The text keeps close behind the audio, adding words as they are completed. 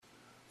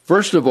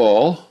First of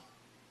all,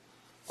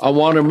 I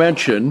want to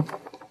mention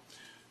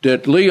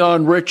that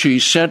Leon Ritchie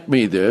sent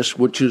me this,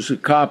 which is a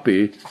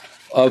copy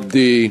of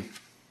the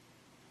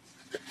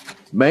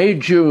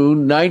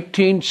May-June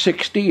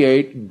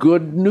 1968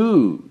 Good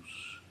News.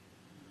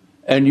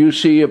 And you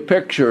see a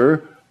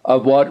picture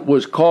of what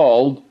was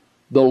called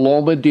the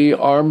Loma D.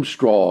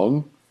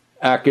 Armstrong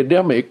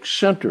Academic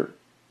Center.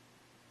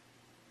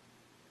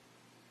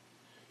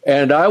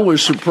 And I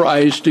was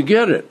surprised to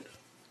get it.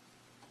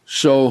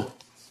 So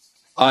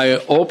I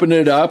opened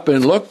it up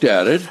and looked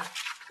at it.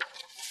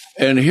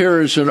 And here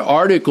is an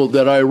article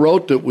that I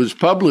wrote that was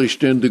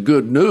published in the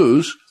Good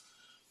News,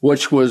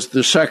 which was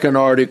the second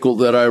article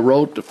that I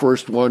wrote. The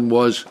first one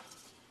was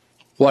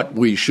What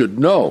We Should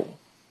Know.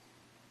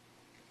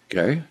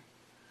 Okay?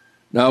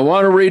 Now, I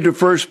want to read the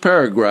first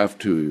paragraph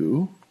to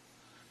you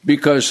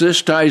because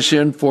this ties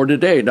in for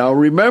today. Now,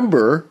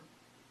 remember,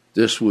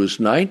 this was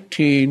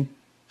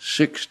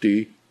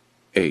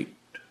 1968.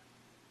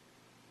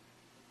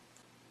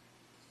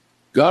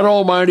 God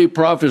Almighty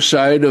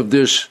prophesied of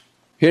this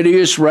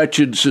hideous,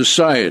 wretched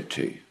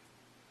society.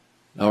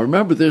 Now,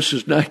 remember, this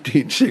is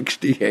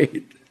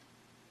 1968.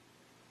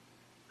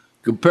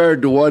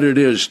 Compared to what it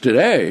is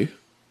today,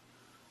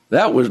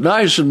 that was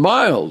nice and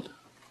mild.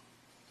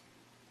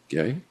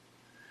 Okay?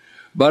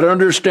 But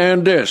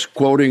understand this,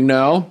 quoting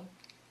now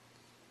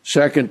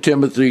 2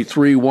 Timothy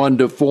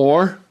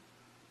 3:1-4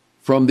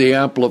 from the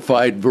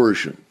Amplified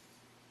Version.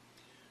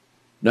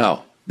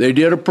 Now, they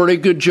did a pretty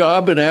good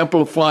job in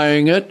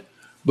amplifying it,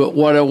 but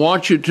what I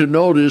want you to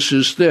notice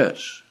is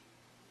this.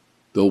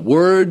 The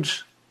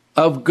words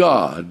of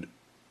God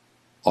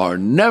are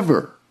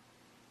never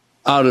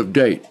out of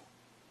date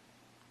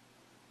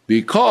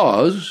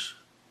because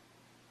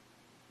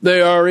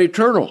they are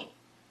eternal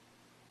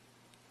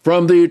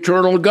from the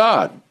eternal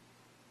God.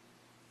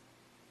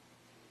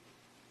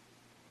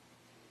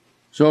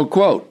 So,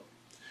 quote,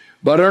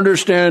 but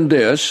understand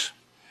this,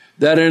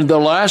 that in the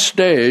last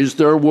days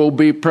there will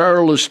be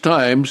perilous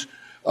times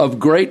of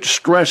great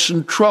stress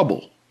and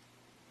trouble.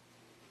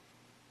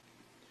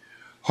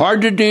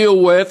 Hard to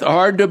deal with,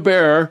 hard to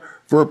bear,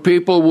 for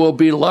people will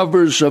be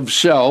lovers of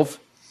self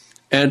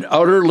and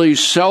utterly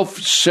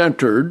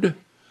self-centered,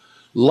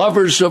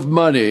 lovers of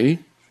money,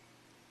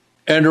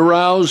 and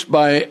aroused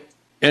by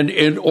an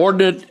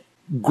inordinate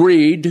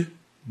greed,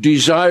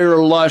 desire,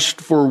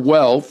 lust for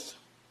wealth,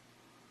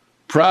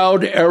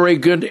 proud,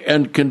 arrogant,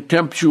 and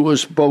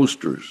contemptuous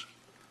boasters.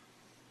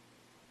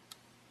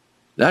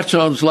 That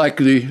sounds like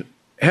the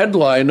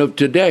headline of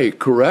today,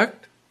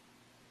 correct?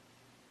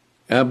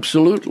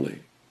 Absolutely.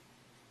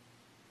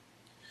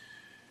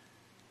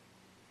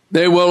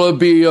 They will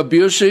be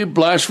abusive,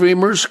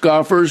 blasphemers,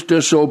 scoffers,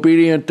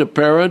 disobedient to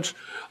parents,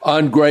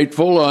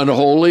 ungrateful,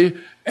 unholy,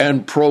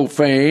 and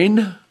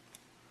profane.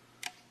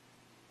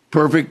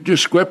 Perfect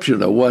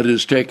description of what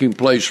is taking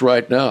place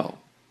right now.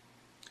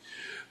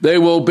 They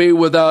will be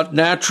without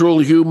natural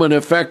human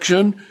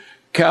affection,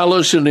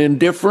 callous and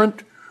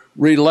indifferent,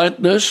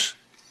 relentless,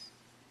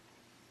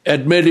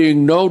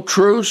 admitting no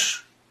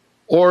truce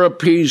or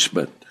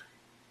appeasement.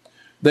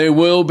 They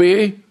will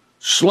be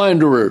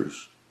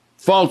slanderers,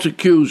 false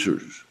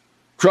accusers,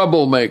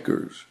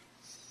 troublemakers,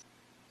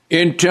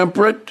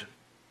 intemperate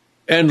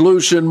and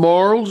loose in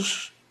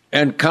morals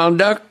and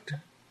conduct,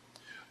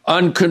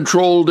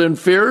 uncontrolled and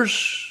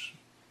fierce,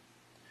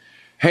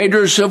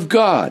 haters of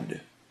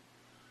God.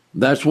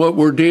 That's what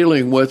we're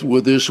dealing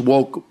with this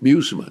woke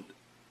amusement.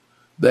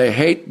 They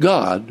hate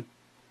God,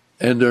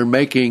 and they're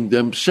making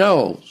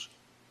themselves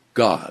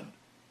God.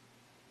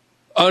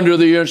 Under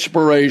the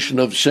inspiration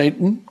of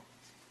Satan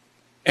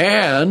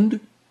and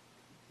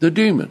the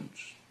demons.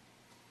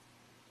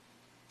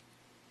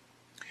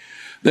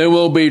 They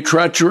will be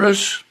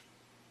treacherous,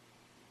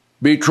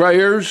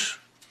 betrayers,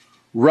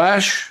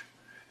 rash,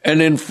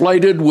 and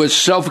inflated with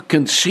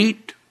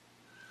self-conceit.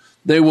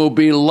 They will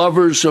be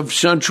lovers of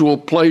sensual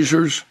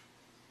pleasures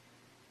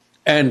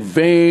and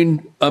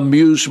vain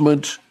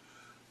amusements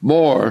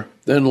more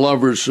than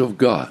lovers of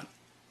God.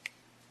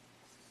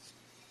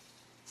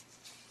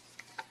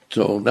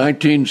 So,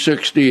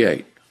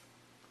 1968.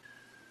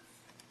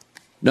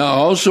 Now, I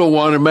also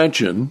want to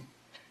mention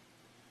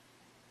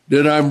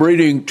that I'm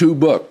reading two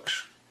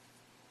books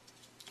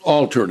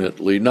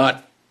alternately,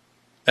 not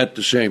at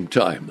the same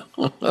time.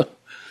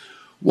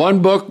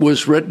 One book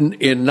was written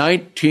in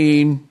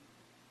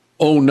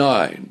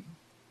 1909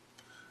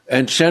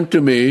 and sent to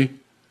me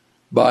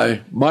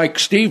by Mike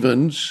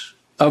Stevens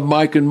of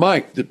Mike and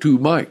Mike, the two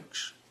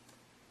Mikes.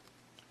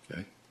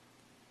 Okay.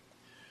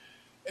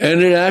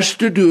 And it has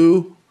to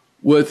do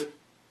with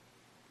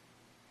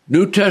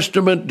New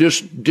Testament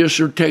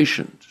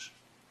dissertations.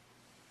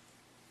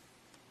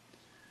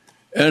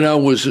 And I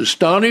was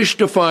astonished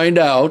to find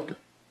out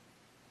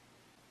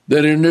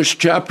that in this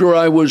chapter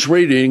I was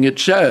reading, it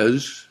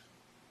says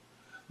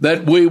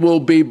that we will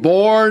be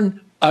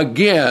born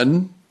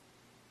again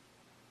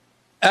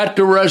at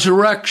the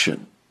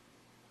resurrection.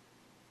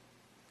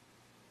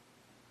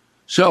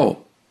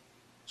 So,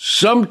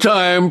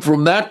 sometime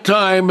from that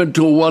time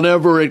until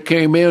whenever it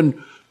came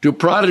in to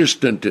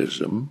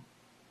Protestantism,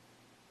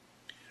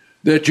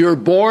 that you're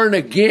born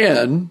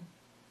again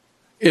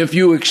if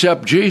you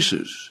accept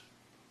Jesus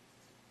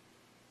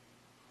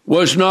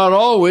was not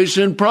always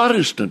in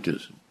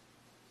Protestantism.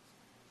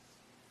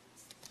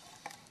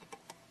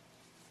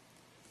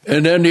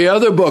 And then the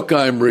other book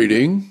I'm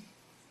reading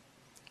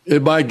is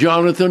by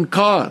Jonathan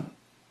Cahn.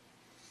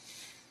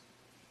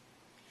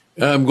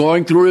 And I'm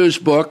going through his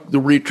book, The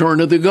Return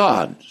of the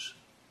Gods.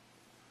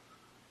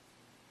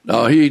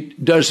 Now, he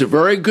does a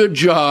very good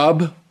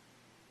job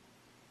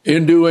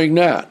in doing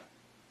that.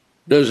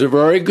 Does a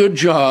very good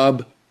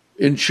job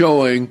in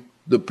showing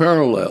the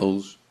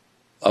parallels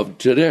of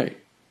today.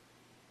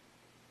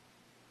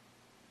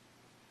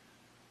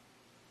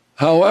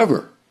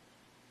 However,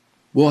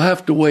 we'll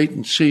have to wait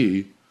and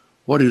see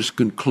what his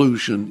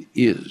conclusion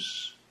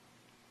is.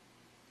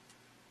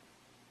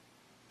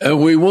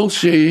 And we will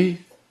see,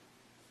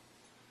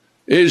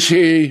 is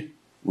he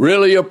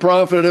really a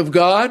prophet of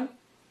God?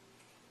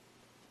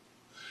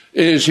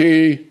 Is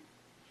he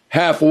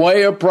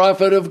halfway a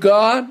prophet of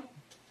God?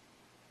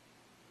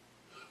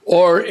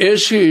 Or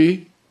is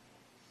he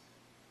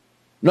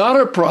not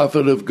a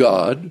prophet of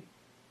God,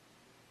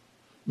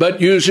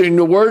 but using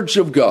the words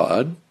of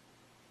God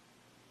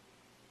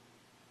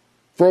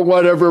for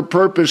whatever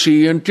purpose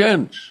he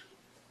intends?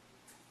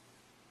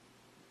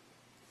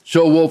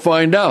 So we'll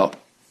find out.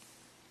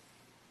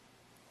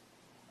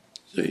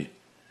 See?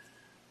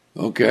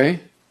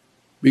 Okay?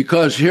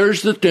 Because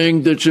here's the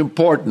thing that's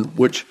important,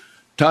 which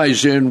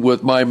ties in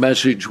with my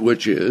message,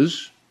 which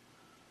is,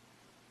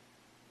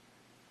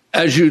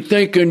 as you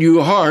think in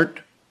your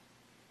heart,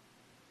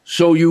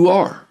 so you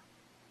are.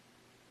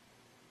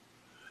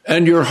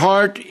 And your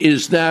heart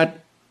is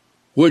that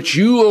which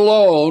you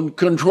alone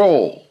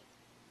control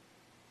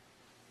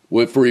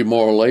with free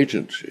moral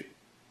agency.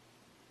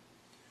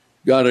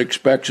 God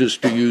expects us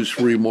to use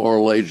free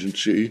moral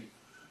agency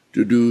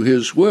to do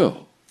his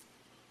will.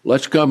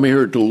 Let's come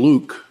here to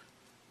Luke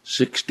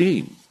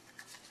 16.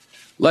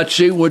 Let's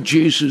see what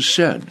Jesus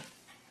said.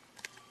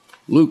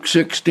 Luke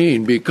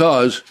 16,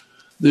 because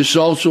this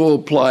also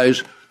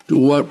applies to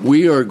what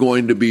we are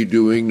going to be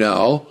doing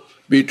now,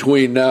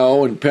 between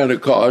now and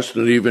Pentecost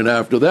and even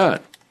after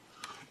that.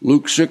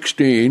 Luke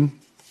 16,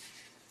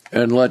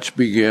 and let's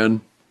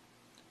begin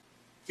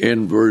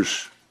in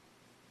verse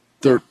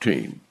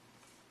 13.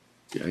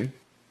 Okay?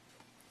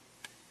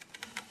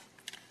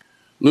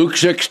 Luke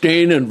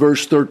 16 and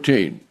verse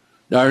 13.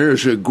 Now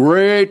here's a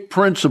great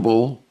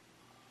principle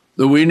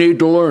that we need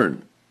to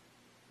learn,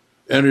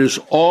 and is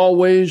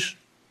always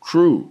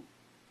true.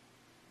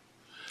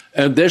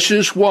 And this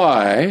is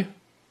why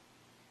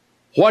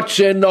what's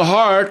in the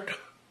heart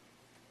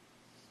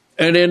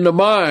and in the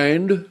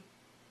mind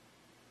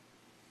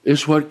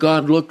is what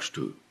God looks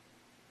to.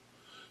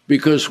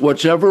 Because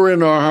what's ever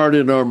in our heart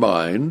and our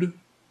mind,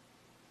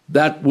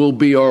 that will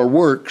be our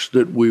works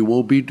that we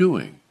will be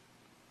doing.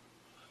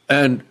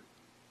 And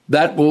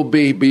that will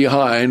be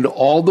behind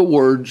all the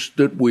words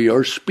that we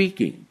are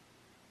speaking.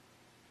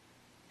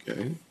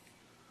 Okay?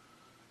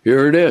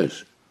 Here it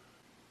is.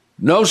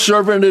 No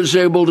servant is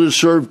able to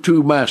serve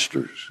two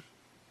masters.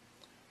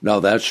 Now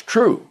that's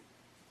true.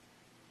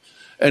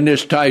 And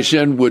this ties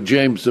in with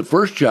James, the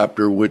first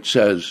chapter, which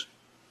says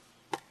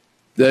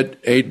that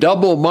a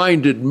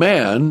double-minded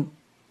man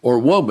or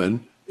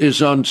woman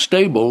is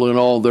unstable in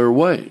all their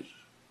ways.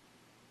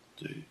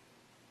 See?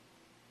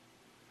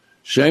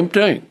 Same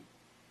thing.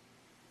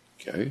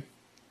 Okay?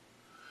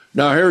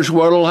 Now here's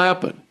what will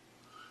happen.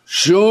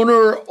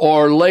 Sooner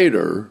or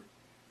later,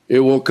 it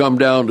will come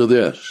down to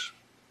this.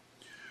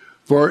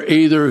 For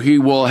either he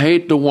will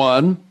hate the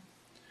one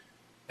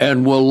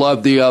and will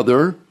love the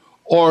other,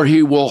 or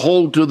he will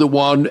hold to the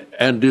one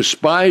and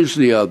despise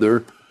the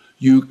other.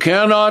 You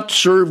cannot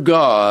serve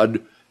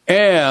God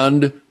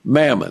and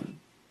mammon.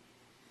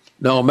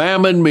 Now,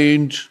 mammon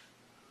means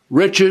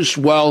riches,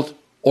 wealth,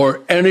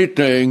 or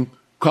anything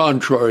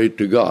contrary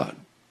to God.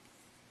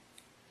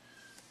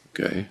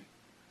 Okay.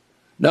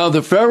 Now,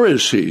 the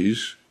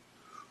Pharisees,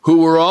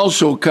 who were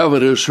also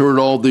covetous, heard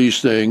all these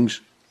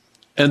things,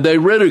 and they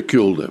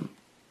ridiculed him.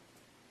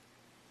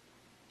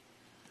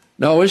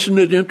 Now, isn't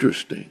it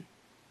interesting?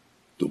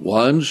 The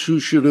ones who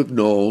should have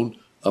known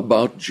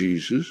about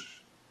Jesus,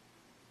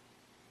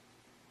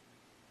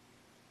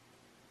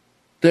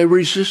 they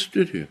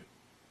resisted him.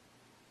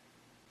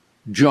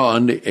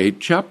 John, the 8th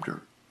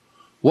chapter.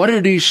 What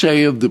did he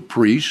say of the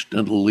priests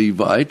and the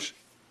Levites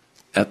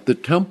at the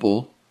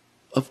temple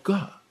of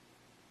God?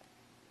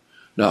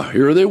 Now,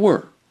 here they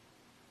were,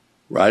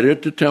 right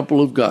at the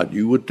temple of God.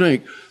 You would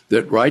think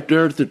that right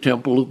there at the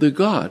temple of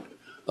God,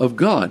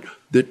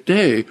 that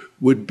they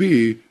would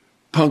be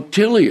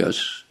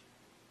punctilious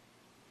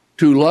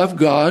to love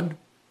God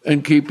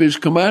and keep his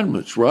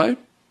commandments, right?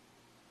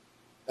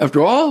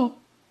 After all,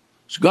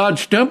 it's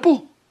God's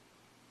temple.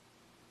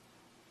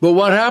 But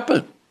what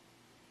happened?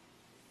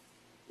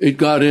 It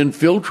got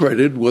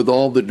infiltrated with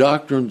all the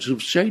doctrines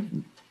of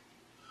Satan.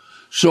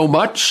 So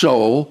much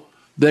so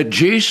that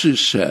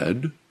Jesus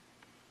said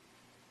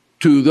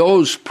to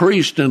those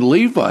priests and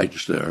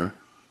Levites there,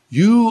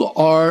 you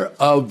are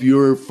of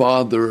your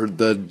father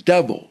the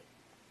devil,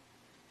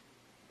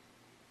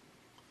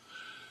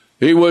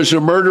 He was a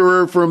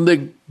murderer from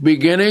the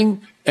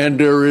beginning, and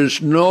there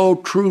is no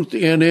truth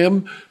in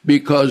him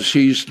because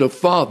he's the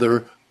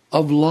father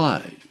of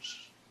lies.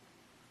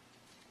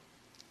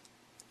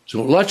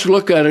 So let's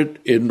look at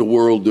it in the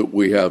world that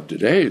we have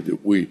today,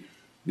 that we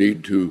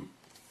need to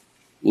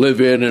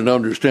live in and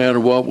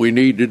understand what we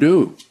need to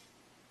do.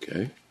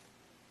 Okay?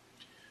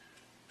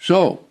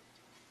 So,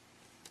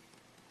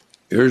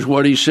 here's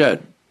what he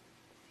said.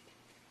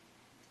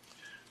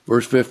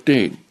 Verse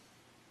 15.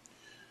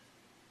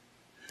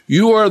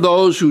 You are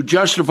those who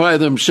justify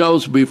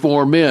themselves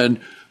before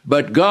men,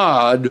 but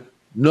God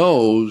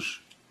knows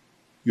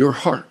your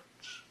hearts.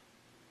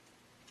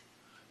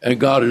 And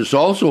God is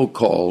also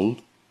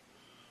called,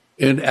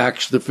 in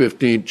Acts the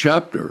 15th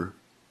chapter,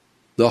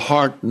 the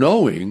heart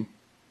knowing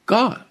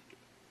God.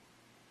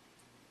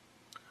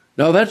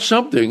 Now that's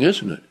something,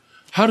 isn't it?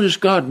 How does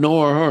God know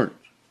our hearts?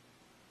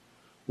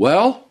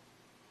 Well,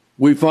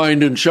 we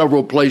find in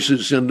several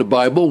places in the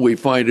Bible. We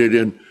find it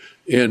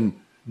in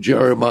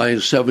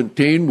Jeremiah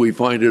 17. We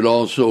find it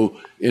also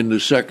in the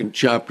 2nd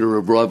chapter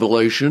of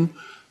Revelation,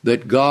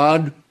 that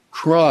God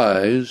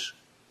tries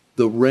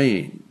the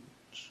reins.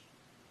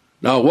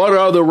 Now, what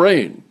are the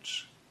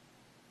reins?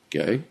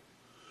 Okay.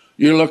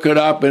 You look it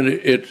up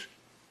and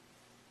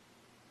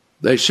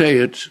they say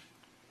it's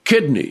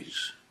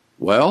kidneys.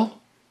 Well,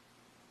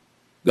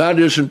 God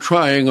isn't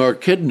trying our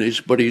kidneys,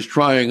 but he's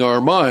trying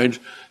our minds.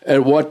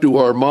 And what do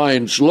our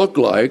minds look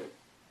like?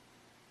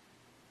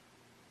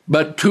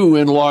 But 2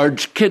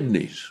 enlarged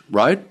kidneys,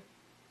 right?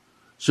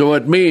 So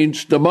it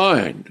means the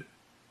mind.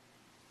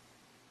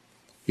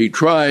 He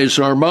tries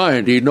our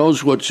mind. He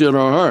knows what's in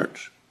our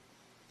hearts.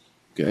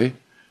 Okay?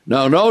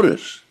 Now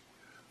notice,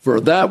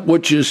 for that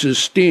which is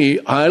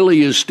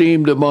highly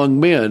esteemed among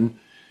men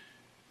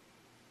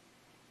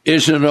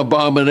is an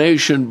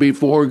abomination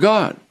before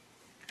God.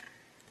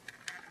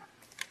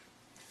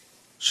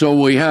 So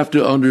we have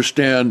to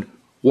understand,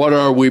 what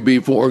are we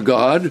before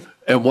God,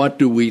 and what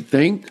do we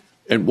think,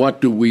 and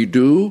what do we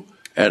do,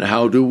 and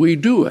how do we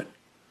do it?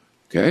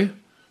 Okay?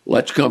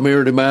 Let's come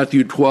here to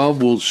Matthew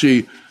 12. We'll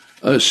see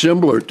a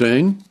similar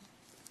thing.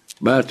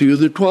 Matthew,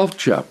 the 12th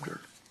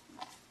chapter.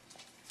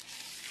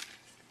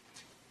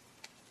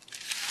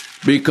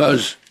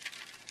 Because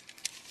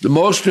the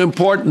most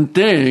important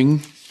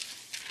thing,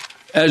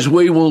 as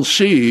we will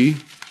see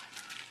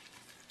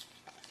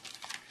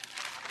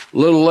a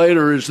little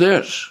later, is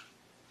this.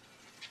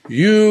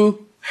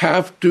 You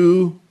have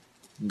to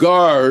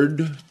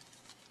guard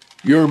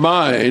your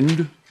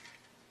mind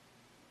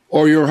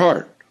or your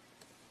heart.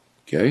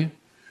 Okay?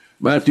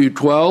 Matthew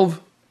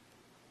 12.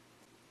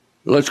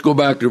 Let's go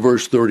back to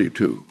verse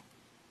 32.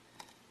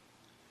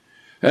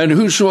 And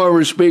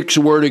whosoever speaks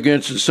a word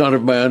against the Son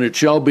of Man, it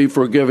shall be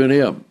forgiven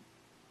him.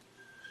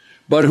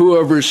 But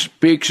whoever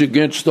speaks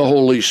against the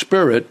Holy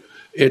Spirit,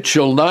 it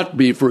shall not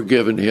be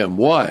forgiven him.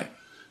 Why?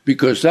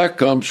 Because that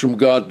comes from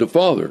God the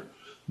Father.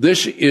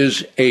 This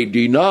is a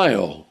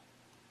denial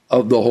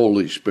of the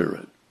Holy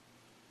Spirit.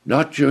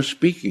 Not just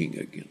speaking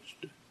against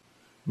it,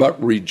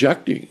 but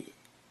rejecting it.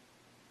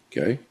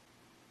 Okay?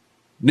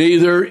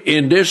 Neither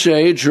in this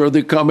age or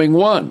the coming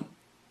one.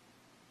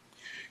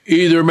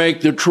 Either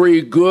make the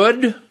tree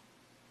good,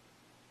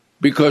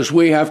 because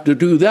we have to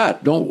do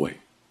that, don't we?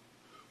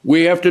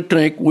 We have to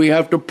think, we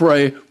have to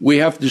pray, we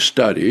have to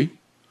study,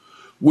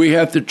 we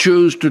have to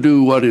choose to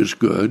do what is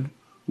good,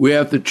 we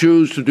have to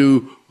choose to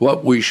do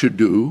what we should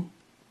do,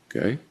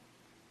 okay?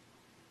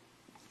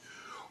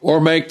 Or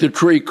make the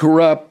tree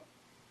corrupt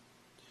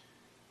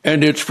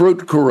and its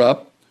fruit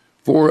corrupt,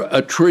 for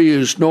a tree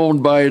is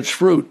known by its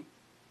fruit,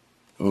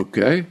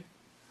 okay?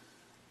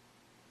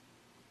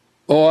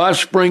 O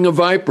offspring of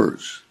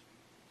vipers,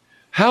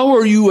 how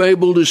are you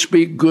able to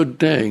speak good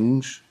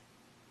things,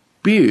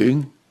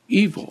 being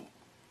evil?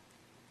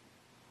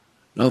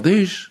 Now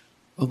these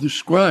are the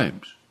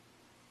scribes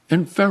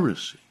and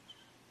Pharisees.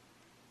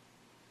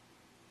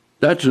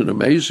 That's an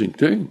amazing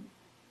thing.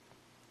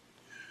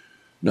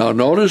 Now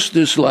notice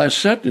this last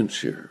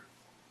sentence here.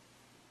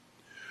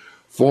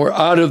 For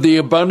out of the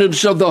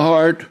abundance of the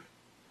heart,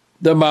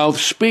 the mouth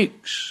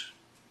speaks.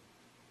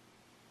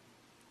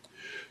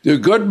 The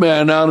good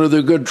man out of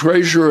the good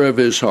treasure of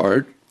his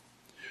heart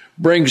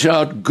brings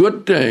out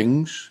good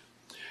things,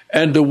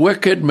 and the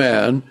wicked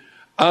man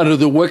out of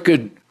the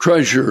wicked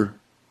treasure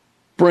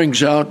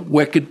brings out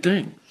wicked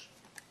things.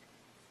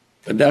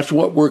 And that's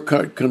what we're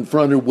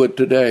confronted with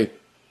today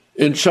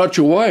in such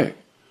a way.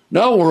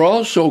 Now we're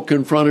also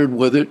confronted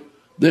with it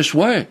this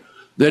way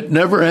that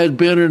never had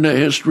been in the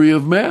history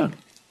of man.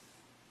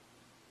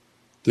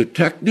 The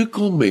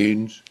technical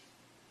means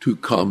to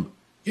come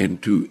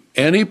into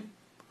any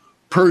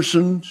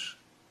person's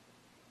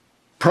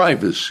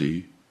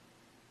privacy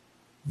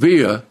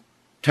via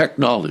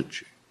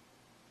technology.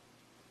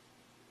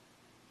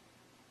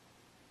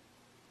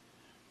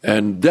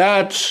 And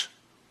that's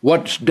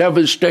what's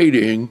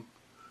devastating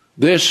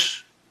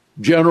this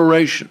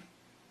generation.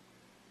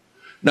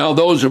 Now,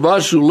 those of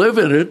us who live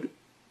in it,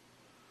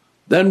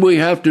 then we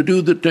have to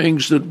do the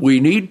things that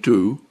we need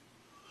to,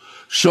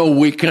 so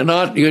we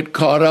cannot get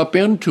caught up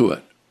into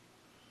it.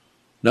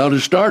 Now, to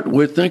start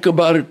with, think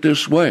about it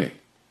this way.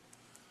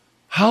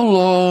 How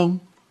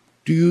long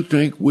do you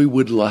think we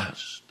would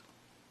last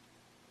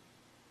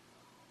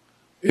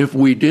if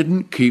we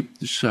didn't keep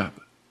the Sabbath?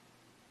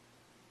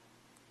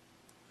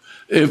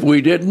 If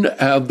we didn't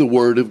have the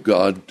Word of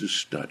God to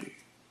study?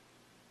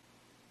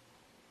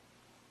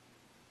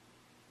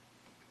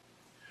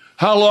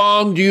 How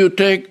long do you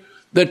think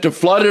that the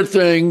flood of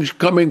things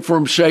coming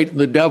from Satan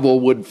the devil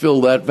would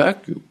fill that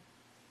vacuum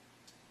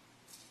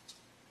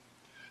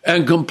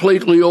and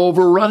completely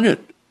overrun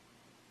it?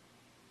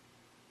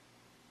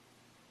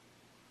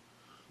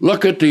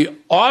 Look at the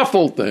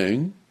awful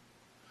thing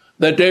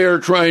that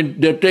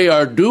they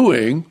are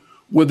doing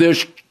with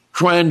this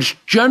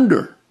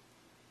transgender.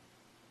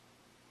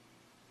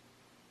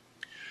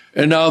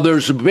 And now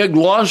there's a big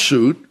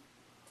lawsuit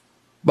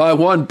by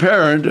one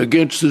parent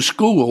against the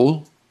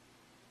school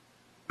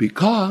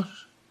because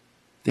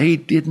they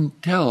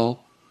didn't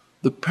tell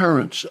the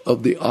parents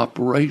of the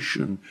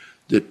operation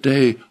that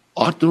they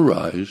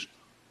authorized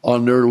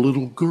on their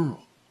little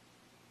girl.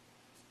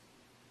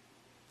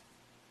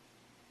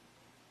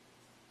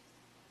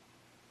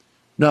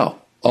 Now,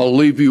 I'll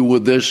leave you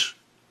with this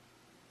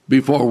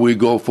before we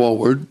go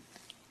forward,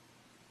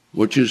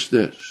 which is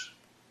this.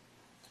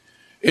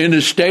 In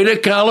the state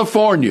of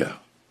California,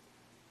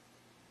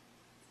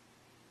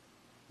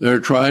 they're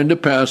trying to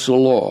pass a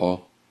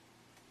law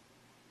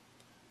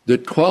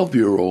that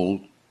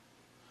 12-year-olds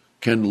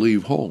can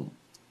leave home.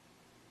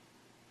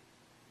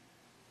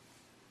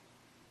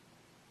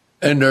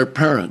 And their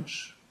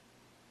parents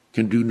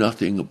can do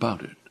nothing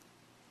about it.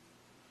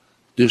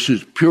 This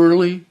is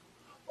purely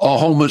a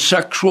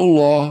homosexual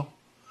law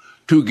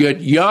to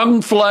get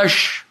young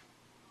flesh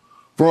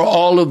for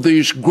all of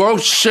these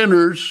gross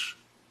sinners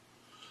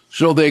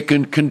so they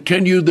can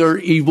continue their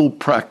evil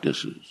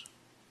practices.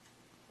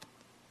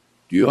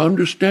 Do you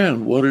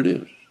understand what it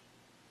is?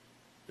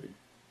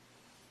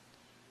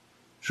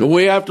 So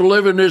we have to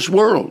live in this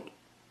world.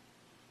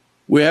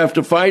 We have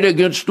to fight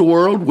against the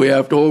world. We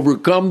have to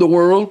overcome the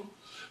world.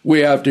 We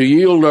have to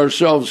yield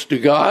ourselves to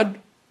God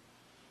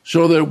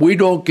so that we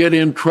don't get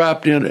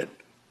entrapped in it.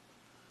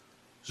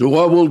 So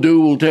what we'll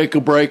do, we'll take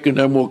a break and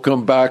then we'll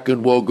come back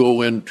and we'll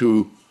go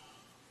into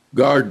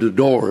guard the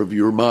door of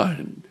your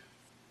mind.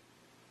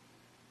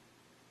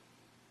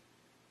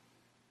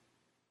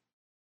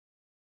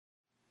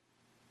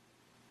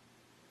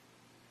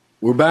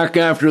 We're back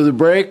after the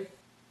break,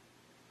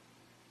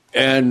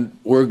 and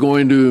we're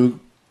going to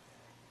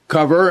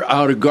cover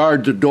how to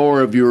guard the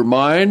door of your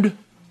mind.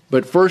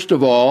 But first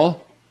of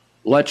all,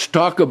 let's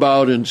talk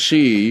about and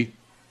see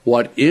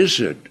what is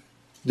it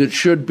that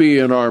should be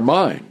in our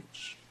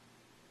minds.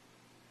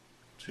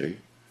 See?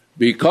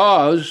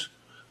 Because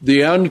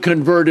the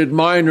unconverted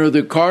mind or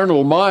the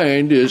carnal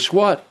mind is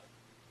what?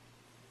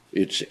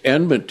 It's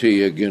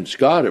enmity against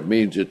God. It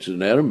means it's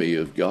an enemy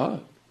of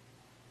God.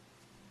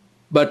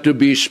 But to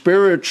be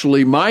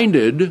spiritually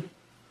minded,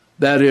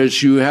 that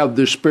is, you have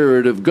the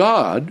Spirit of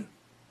God,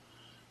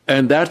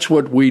 and that's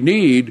what we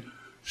need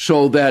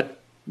so that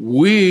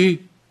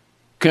we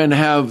can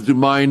have the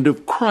mind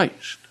of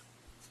Christ.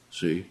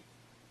 See?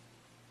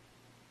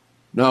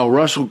 Now,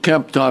 Russell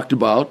Kemp talked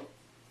about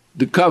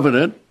the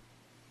covenant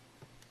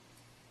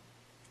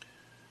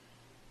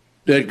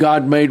that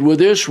God made with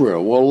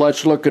Israel. Well,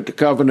 let's look at the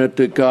covenant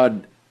that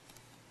God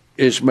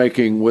is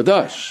making with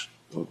us.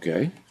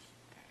 Okay?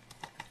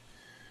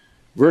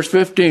 Verse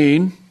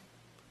 15,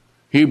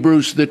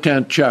 Hebrews the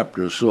 10th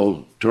chapter.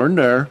 So turn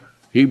there,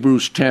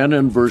 Hebrews 10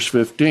 and verse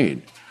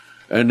 15.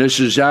 And this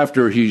is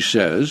after he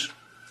says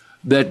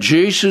that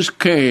Jesus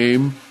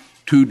came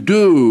to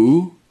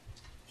do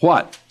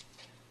what?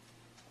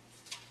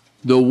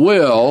 The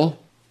will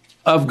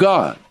of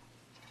God.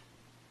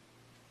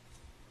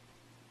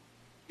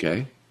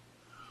 Okay?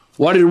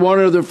 What is one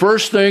of the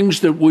first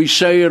things that we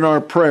say in our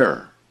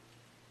prayer?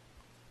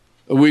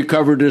 We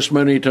covered this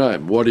many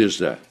times. What is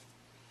that?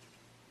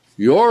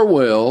 Your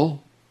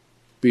will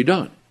be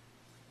done.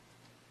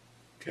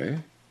 Okay?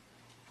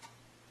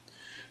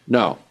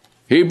 Now,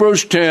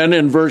 Hebrews 10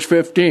 and verse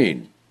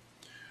 15.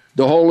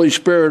 The Holy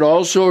Spirit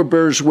also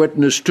bears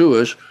witness to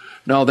us.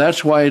 Now,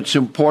 that's why it's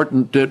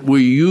important that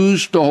we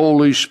use the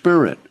Holy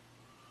Spirit.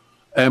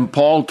 And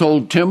Paul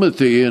told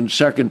Timothy in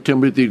 2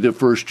 Timothy, the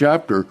first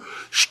chapter,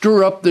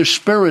 stir up the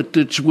Spirit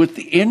that's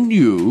within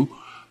you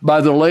by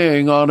the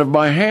laying on of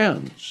my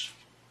hands.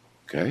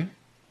 Okay?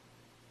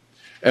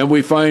 And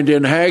we find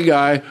in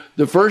Haggai,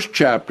 the first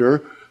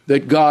chapter,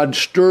 that God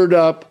stirred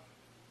up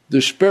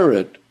the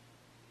spirit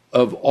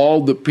of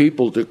all the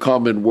people to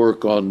come and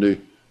work on the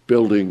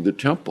building the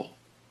temple.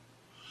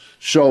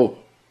 So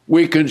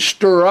we can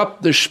stir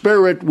up the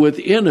spirit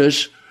within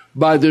us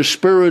by the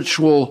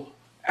spiritual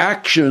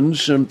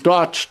actions and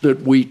thoughts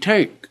that we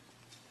take.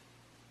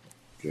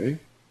 Okay?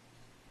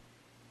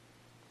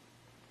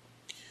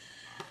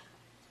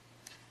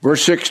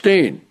 Verse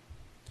 16.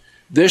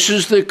 This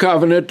is the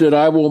covenant that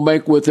I will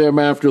make with them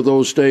after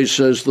those days,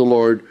 says the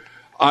Lord.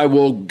 I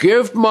will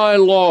give my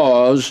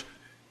laws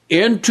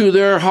into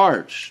their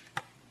hearts.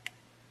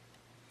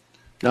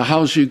 Now,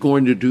 how's he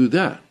going to do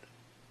that?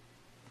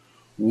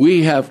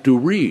 we have to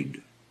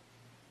read.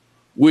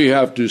 We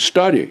have to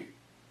study.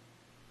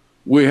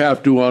 We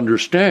have to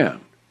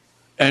understand.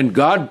 And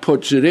God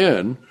puts it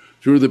in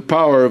through the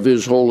power of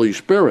his Holy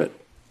Spirit.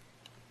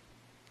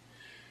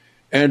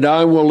 And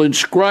I will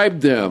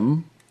inscribe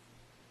them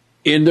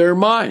in their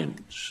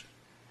minds.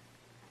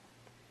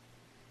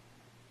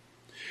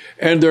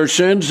 And their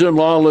sins and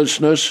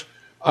lawlessness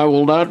I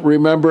will not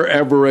remember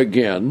ever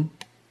again.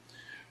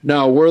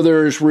 Now, where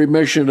there is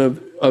remission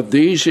of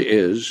these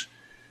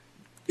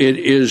it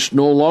is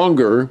no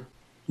longer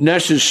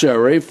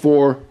necessary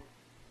for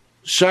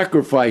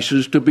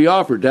sacrifices to be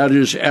offered. That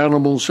is,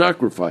 animal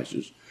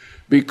sacrifices,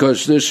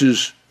 because this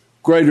is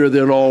greater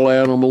than all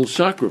animal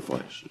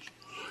sacrifices.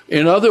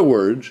 In other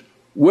words,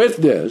 with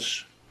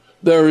this,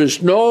 there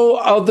is no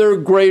other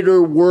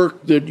greater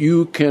work that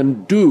you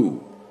can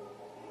do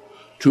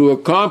to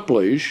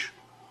accomplish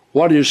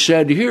what is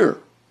said here.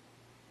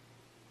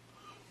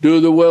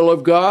 Do the will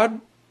of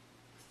God,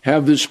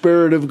 have the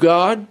Spirit of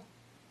God,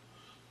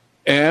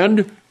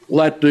 and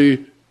let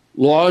the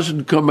laws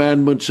and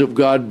commandments of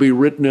God be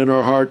written in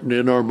our heart and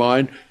in our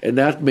mind, and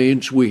that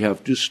means we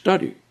have to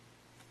study.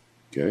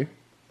 Okay?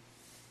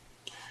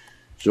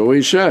 So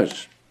he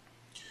says,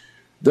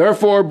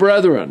 therefore,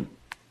 brethren,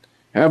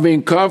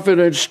 having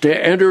confidence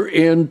to enter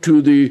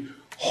into the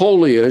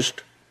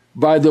holiest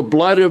by the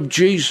blood of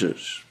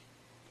Jesus.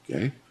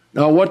 Okay?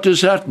 Now, what does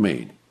that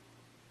mean?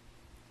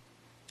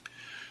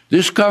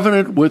 This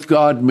covenant with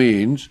God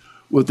means,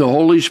 with the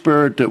Holy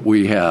Spirit that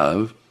we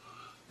have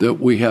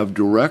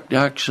direct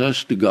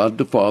access to God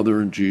the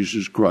Father and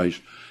Jesus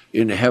Christ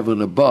in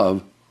heaven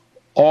above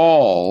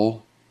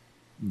all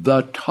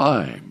the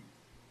time.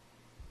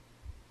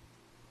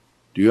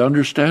 Do you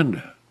understand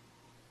that?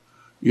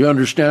 You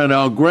understand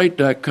how great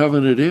that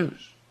covenant is?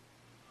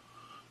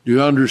 Do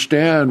you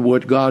understand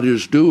what God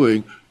is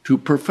doing to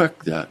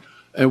perfect that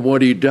and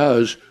what he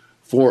does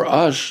for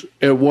us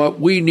and what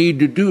we need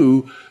to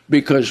do,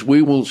 because we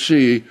will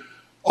see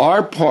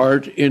our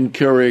part in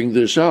carrying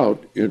this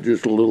out in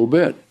just a little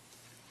bit.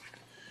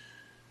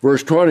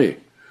 Verse 20,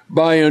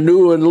 by a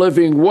new and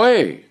living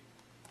way.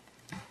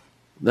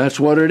 That's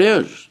what it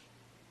is.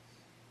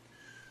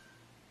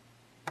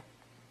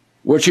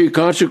 Which he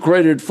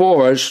consecrated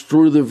for us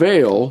through the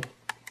veil,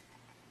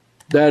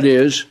 that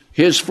is,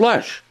 his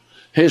flesh,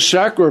 his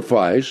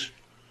sacrifice.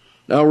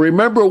 Now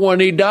remember when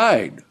he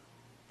died,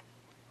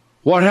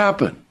 what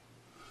happened?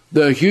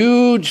 The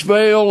huge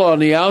veil on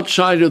the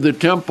outside of the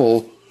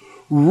temple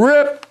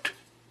ripped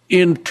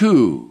in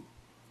two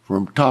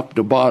from top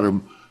to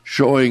bottom,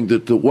 showing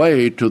that the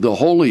way to the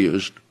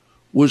holiest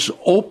was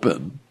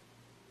open.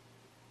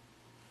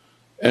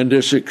 And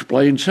this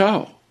explains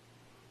how,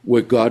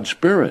 with God's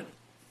Spirit.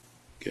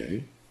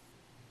 Okay.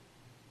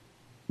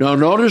 Now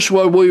notice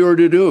what we are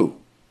to do.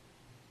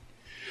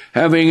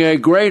 Having a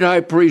great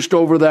high priest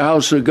over the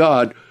house of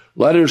God,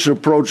 let us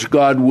approach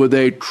God with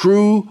a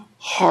true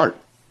heart.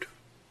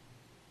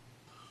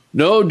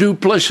 No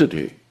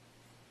duplicity.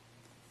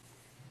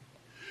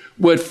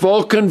 With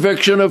full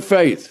conviction of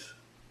faith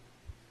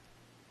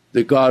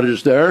that God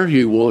is there,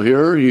 he will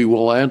hear, he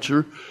will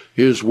answer,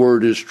 his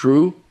word is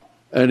true,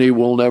 and he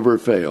will never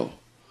fail.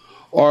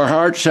 Our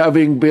hearts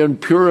having been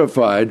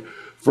purified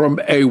from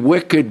a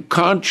wicked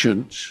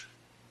conscience,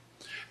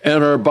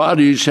 and our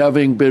bodies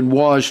having been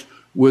washed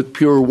with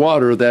pure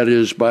water, that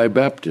is, by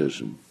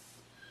baptism.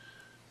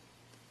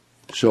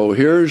 So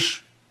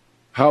here's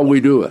how we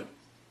do it.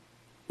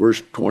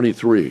 Verse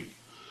 23.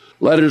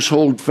 Let us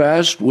hold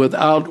fast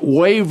without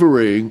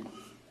wavering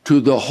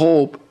to the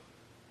hope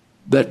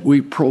that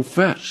we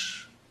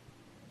profess.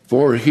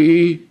 For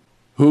he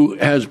who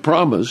has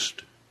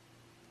promised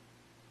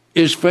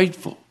is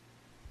faithful.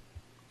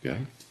 Okay?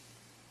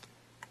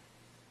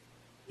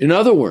 In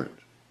other words,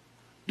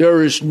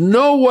 there is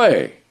no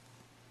way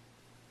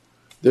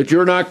that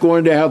you're not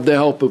going to have the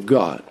help of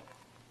God.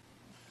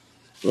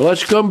 Well,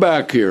 let's come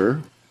back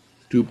here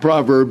to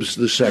Proverbs,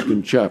 the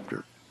 2nd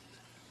chapter.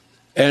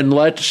 And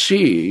let's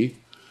see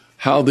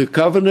how the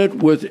covenant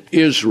with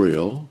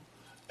Israel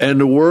and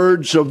the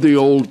words of the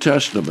Old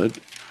Testament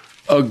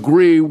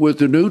agree with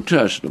the New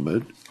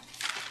Testament,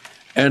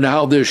 and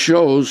how this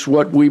shows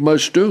what we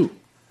must do.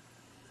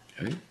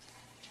 Okay?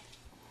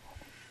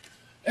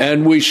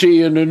 And we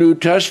see in the New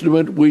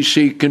Testament, we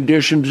see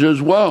conditions as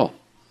well.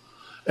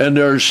 And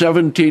there are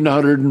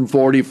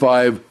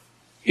 1,745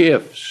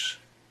 ifs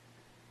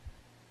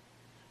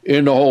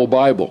in the whole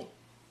Bible.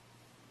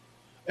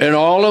 And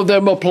all of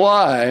them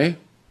apply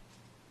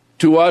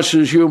to us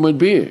as human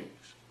beings,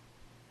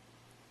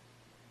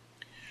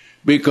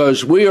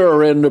 because we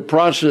are in the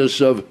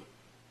process of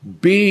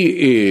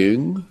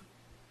being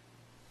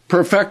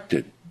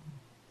perfected.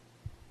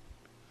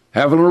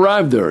 Haven't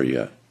arrived there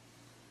yet.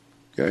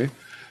 Okay?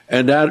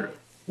 And that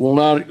will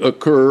not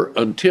occur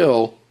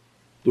until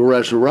the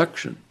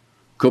resurrection,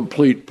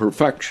 complete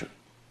perfection.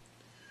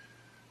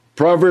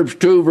 Proverbs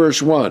 2,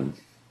 verse 1.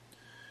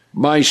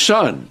 My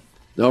son,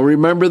 now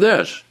remember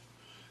this,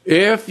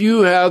 if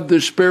you have the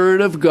Spirit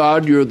of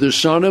God, you're the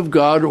son of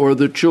God or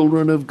the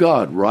children of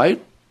God,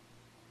 right?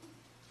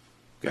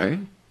 Okay?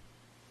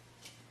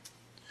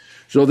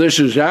 So this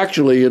is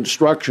actually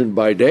instruction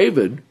by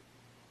David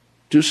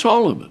to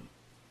Solomon.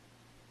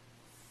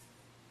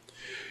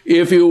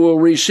 If you will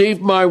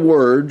receive my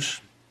words,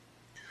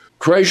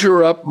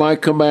 treasure up my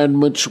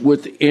commandments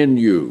within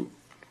you.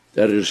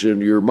 That is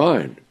in your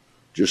mind,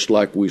 just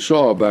like we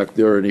saw back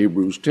there in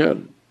Hebrews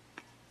 10.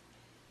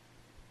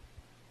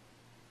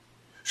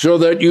 So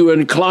that you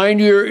incline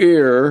your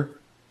ear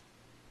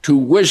to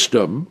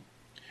wisdom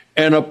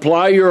and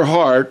apply your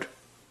heart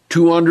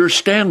to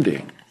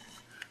understanding.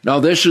 Now,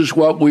 this is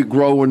what we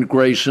grow in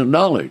grace and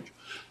knowledge.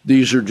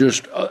 These are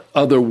just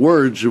other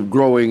words of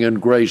growing in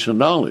grace and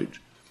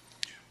knowledge.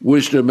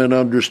 Wisdom and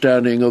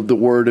understanding of the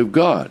Word of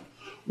God.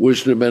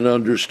 Wisdom and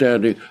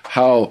understanding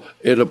how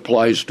it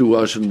applies to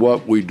us and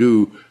what we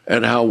do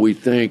and how we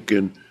think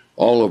and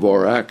all of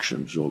our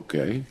actions,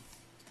 okay?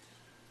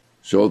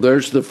 So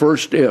there's the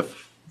first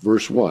if,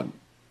 verse 1,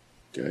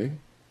 okay?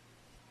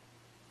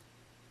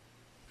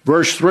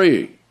 Verse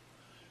 3,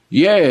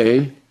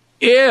 yea,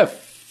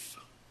 if,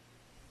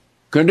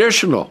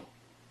 conditional.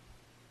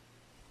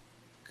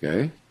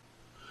 Okay?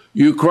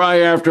 You cry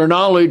after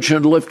knowledge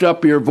and lift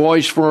up your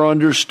voice for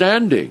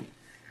understanding.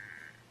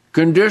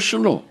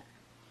 Conditional.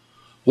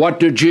 What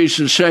did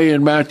Jesus say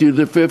in Matthew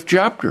the 5th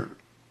chapter?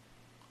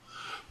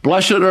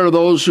 Blessed are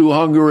those who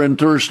hunger and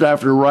thirst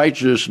after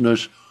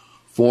righteousness,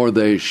 for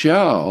they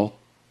shall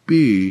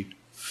be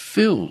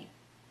filled.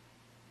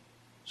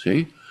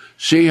 See?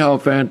 See how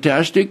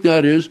fantastic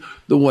that is,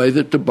 the way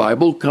that the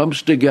Bible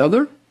comes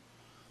together?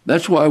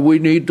 That's why we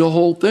need the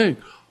whole thing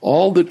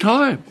all the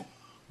time.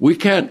 We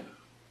can't,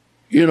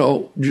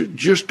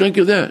 just think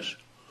of this.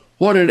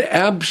 What an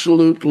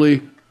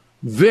absolutely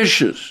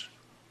vicious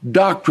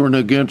doctrine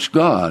against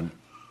God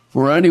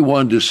for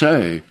anyone to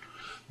say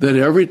that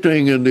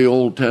everything in the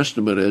Old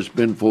Testament has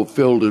been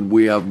fulfilled and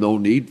we have no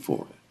need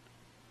for it.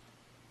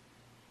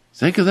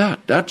 Think of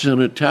that. That's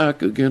an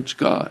attack against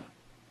God.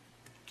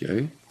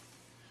 Okay?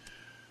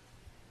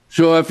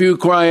 So if you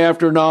cry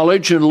after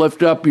knowledge and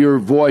lift up your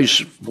voice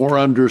for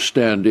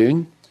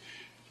understanding,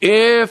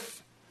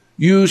 if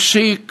you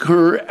seek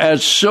her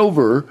as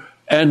silver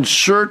and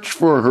search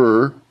for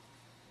her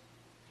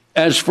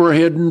as for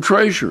hidden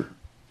treasure.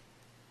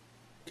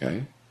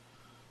 Okay?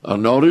 Now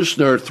notice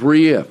there are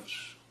three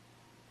ifs.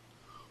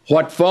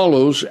 What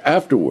follows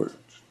afterwards?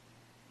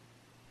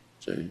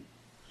 See?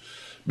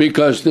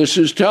 Because this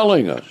is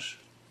telling us,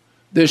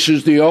 this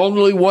is the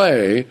only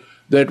way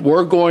that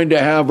we're going to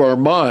have our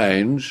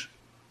minds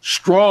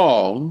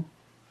strong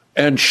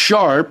and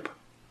sharp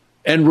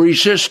and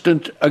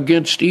resistant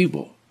against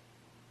evil,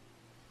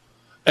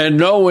 and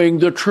knowing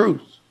the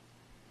truth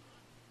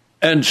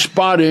and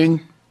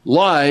spotting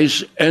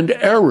lies and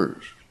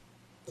errors.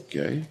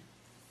 Okay?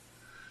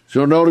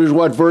 So notice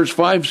what verse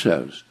 5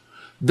 says.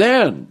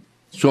 Then,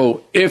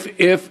 so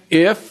if,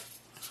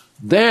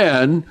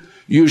 then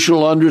you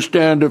shall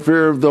understand the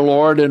fear of the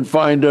Lord and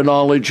find a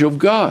knowledge of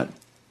God.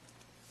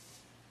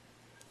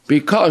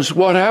 Because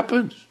what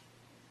happens?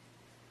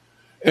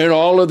 And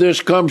all of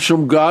this comes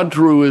from God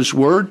through his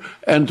word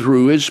and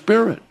through his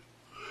spirit.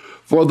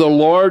 For the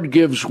Lord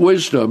gives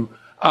wisdom,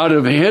 out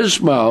of his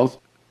mouth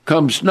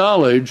comes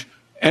knowledge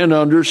and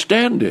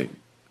understanding.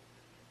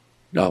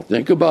 Now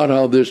think about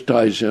how this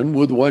ties in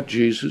with what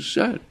Jesus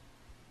said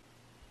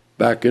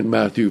back in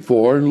Matthew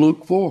 4 and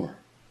Luke 4.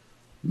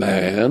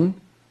 Man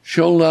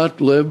shall not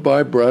live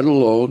by bread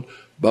alone,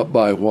 but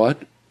by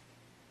what?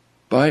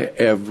 By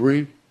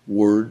every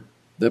word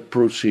that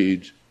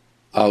proceeds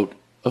out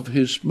of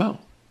his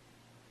mouth.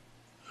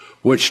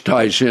 Which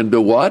ties into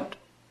what?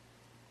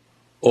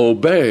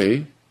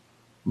 Obey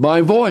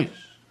my voice.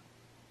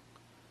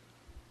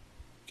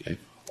 Okay.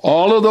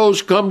 All of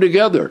those come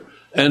together,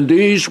 and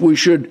these we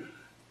should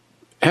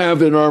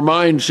have in our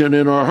minds and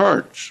in our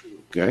hearts.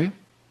 Okay.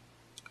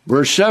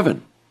 Verse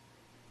 7.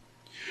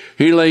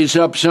 He lays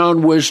up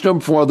sound wisdom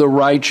for the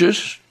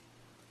righteous,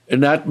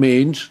 and that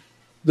means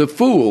the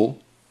fool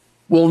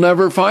will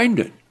never find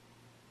it,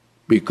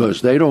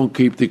 because they don't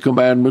keep the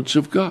commandments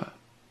of God.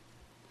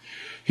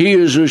 He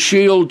is a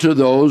shield to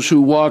those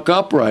who walk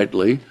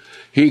uprightly.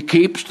 He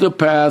keeps the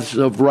paths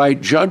of right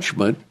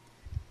judgment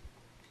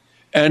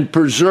and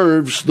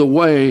preserves the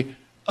way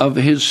of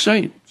his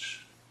saints.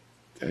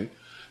 Okay.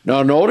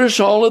 Now notice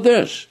all of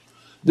this.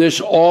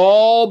 This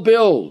all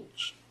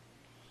builds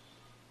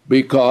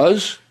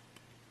because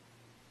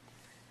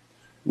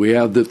we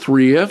have the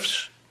three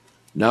ifs.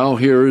 Now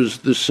here is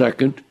the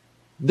second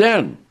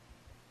then.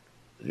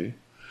 Okay.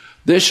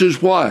 This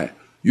is why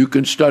you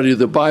can study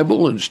the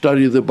Bible,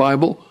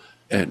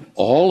 and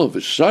all of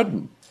a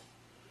sudden,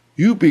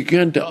 you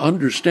begin to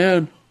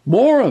understand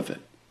more of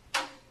it.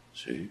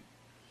 See?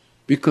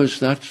 Because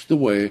that's the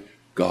way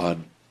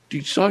God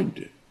designed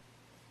it.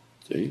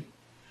 See?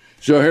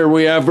 So here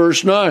we have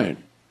verse 9.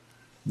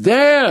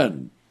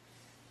 Then,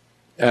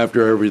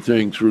 after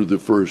everything through the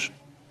first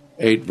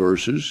 8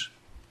 verses,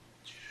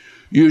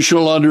 you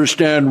shall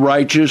understand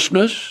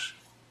righteousness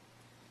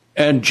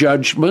and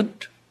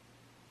judgment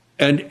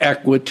and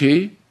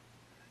equity,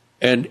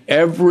 and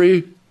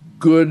every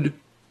good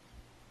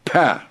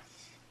path.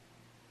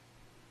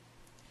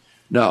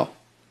 Now,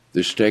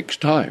 This takes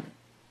time.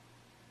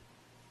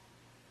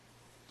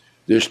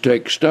 This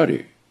takes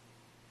study.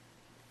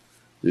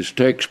 This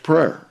takes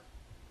prayer.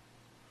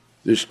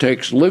 This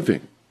takes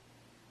living.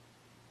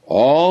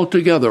 All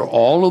together,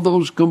 all of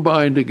those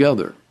combined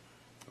together.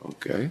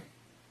 Okay?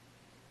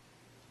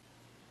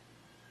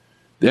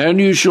 Then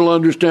you shall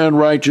understand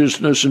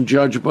righteousness and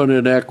judgment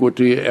and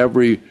equity,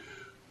 every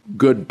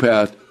good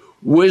path.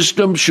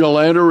 Wisdom shall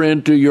enter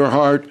into your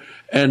heart,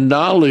 and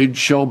knowledge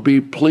shall be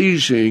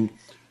pleasing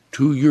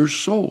to your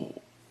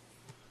soul.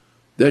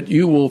 That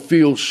you will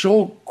feel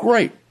so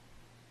great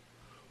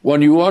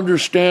when you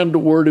understand the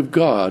Word of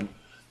God,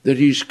 that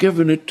He's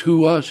given it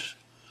to us,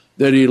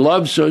 that He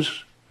loves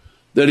us,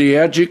 that He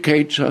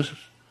educates us,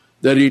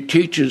 that He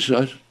teaches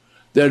us,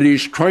 that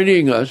He's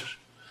training us,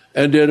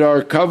 and that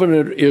our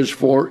covenant is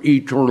for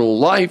eternal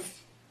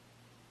life,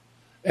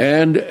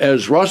 and,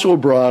 as Russell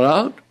brought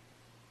out,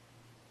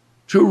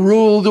 to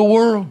rule the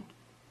world.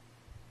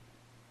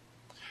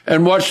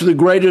 And what's the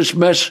greatest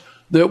mess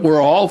that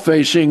we're all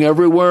facing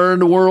everywhere in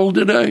the world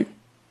today?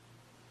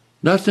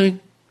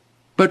 Nothing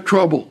but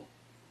trouble.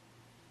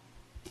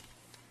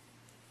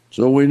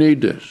 So we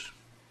need this.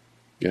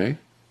 Okay?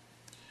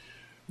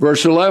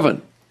 Verse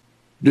 11,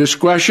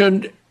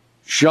 discretion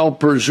shall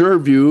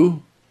preserve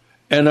you,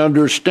 and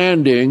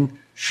understanding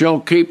shall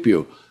keep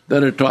you.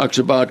 Then it talks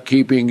about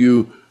keeping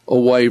you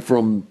away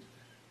from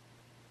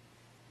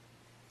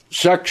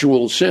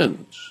sexual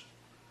sins.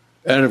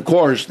 And of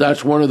course,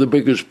 that's one of the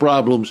biggest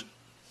problems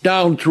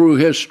down through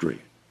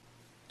history.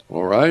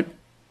 All right?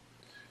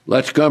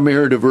 Let's come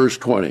here to verse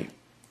 20.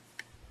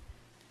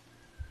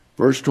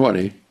 Verse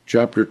 20,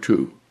 chapter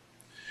 2.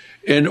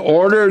 In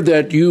order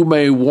that you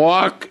may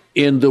walk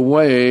in the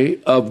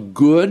way of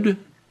good,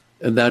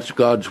 and that's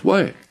God's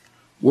way.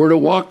 We're to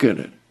walk in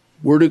it.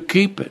 We're to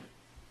keep it.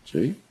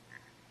 See?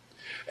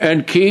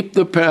 And keep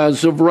the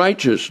paths of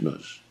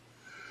righteousness.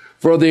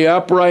 For the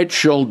upright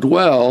shall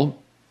dwell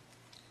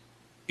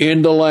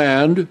in the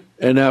land,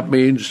 and that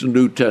means the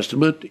New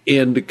Testament,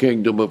 in the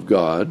kingdom of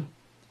God,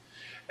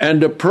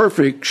 and the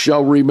perfect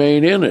shall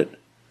remain in it.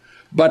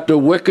 But the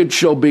wicked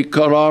shall be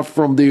cut off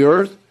from the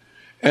earth,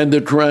 and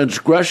the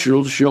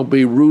transgressors shall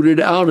be rooted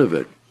out of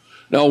it.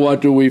 Now,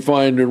 what do we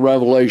find in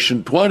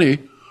Revelation 20?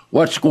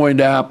 What's going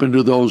to happen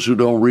to those who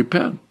don't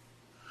repent?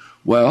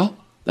 Well,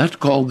 that's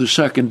called the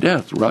second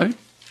death, right?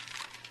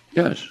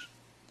 Yes.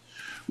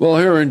 Well,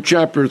 here in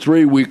chapter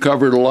 3, we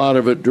covered a lot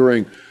of it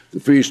during the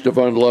Feast of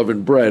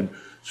Unleavened Bread.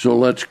 So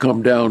let's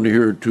come down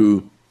here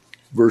to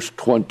verse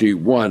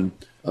 21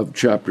 of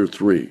chapter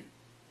 3.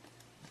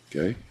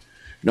 Okay?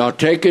 Now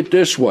take it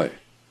this way.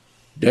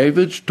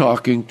 David's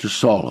talking to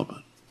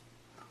Solomon,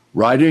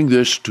 writing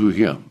this to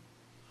him.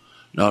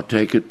 Now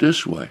take it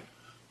this way.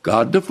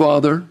 God the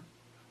Father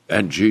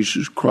and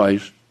Jesus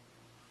Christ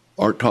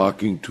are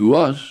talking to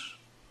us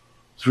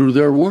through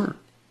their word.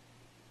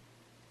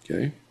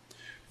 Okay?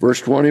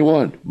 Verse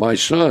 21, my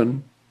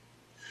son,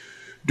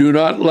 do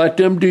not let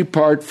them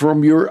depart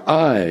from your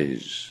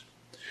eyes.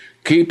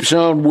 Keep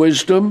sound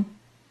wisdom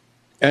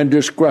and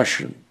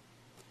discretion,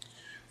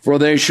 for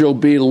they shall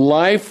be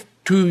life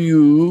to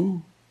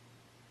you,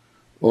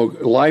 or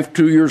life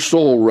to your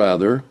soul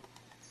rather,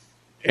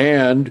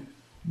 and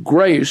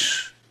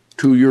grace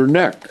to your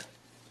neck.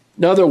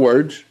 In other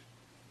words,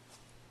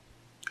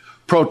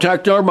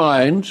 protect our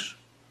minds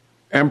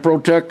and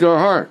protect our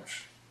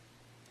hearts.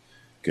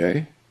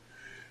 Okay?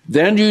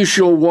 Then you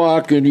shall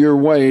walk in your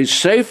ways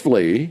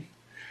safely,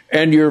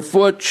 and your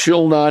foot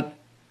shall not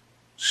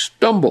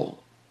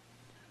stumble.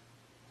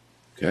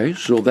 Okay?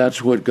 So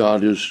that's what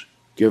God has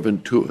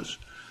given to us.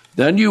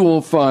 Then you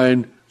will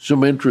find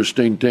some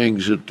interesting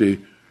things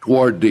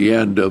toward the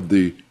end of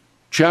the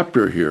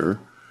chapter here,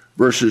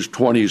 verses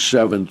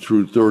 27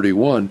 through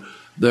 31.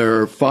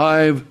 There are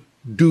 5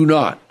 do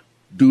not.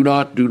 Do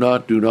not, do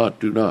not, do not,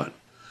 do not.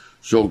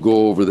 So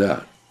go over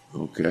that.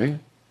 Okay?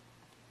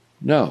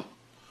 Now,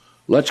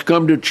 let's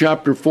come to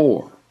chapter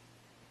 4.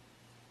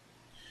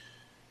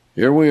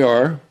 Here we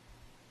are.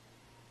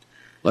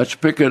 Let's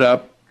pick it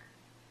up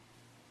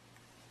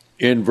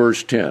in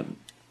verse 10.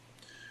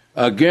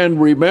 Again,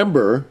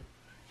 remember,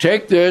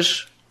 take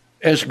this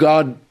as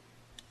God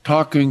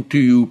talking to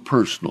you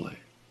personally.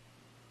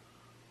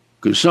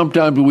 Because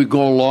sometimes we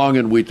go along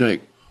and we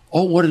think,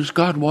 oh, what does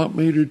God want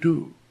me to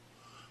do?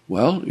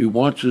 Well, He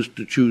wants us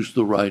to choose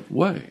the right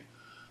way.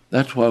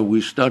 That's why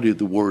we study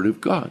the Word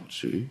of God,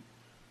 see?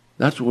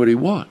 That's what He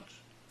wants.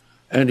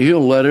 And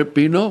He'll let it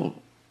be known.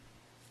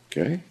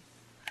 Okay?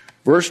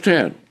 Verse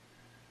 10.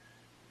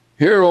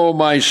 Hear, O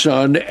my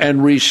son,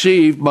 and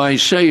receive my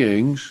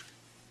sayings,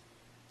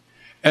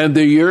 and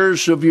the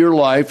years of your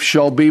life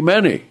shall be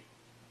many.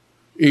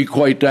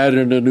 Equate that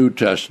in the New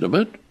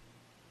Testament.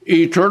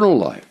 Eternal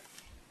life.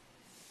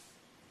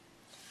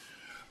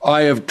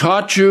 I have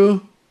taught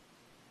you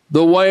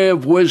the way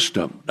of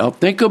wisdom. Now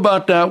think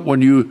about that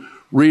when you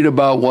read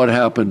about what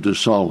happened to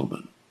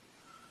Solomon.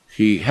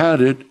 He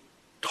had it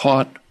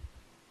taught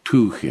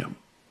to him.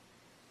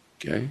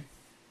 Okay?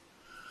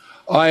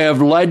 I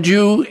have led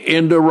you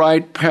in the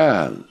right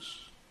paths.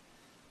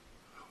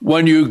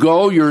 When you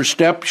go, your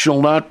step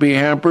shall not be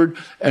hampered,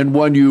 and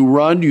when you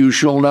run, you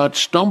shall not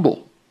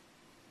stumble.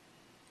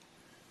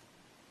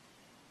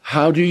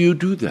 How do you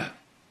do that?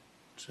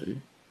 See?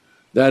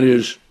 That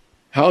is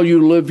how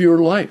you live your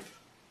life.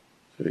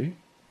 See?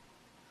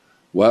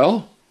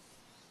 Well,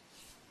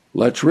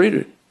 let's read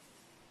it.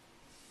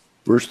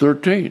 Verse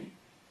 13.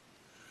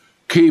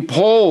 Keep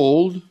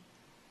hold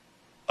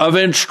of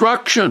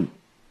instruction,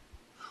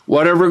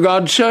 whatever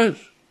God says,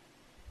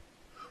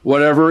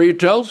 whatever he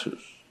tells us.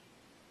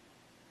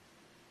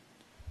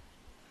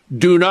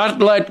 Do not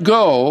let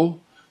go,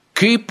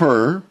 keep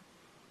her,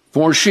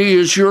 for she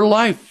is your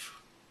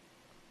life.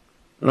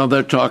 Now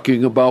they're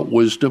talking about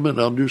wisdom and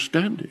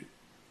understanding,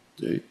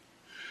 see?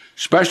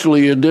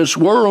 Especially in this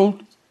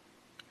world,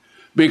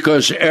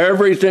 because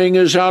everything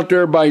is out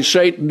there by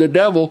Satan, the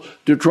devil,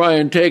 to try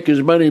and take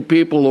as many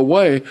people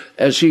away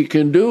as he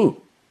can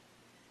do.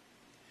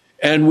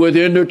 And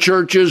within the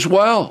church as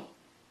well,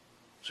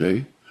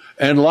 see?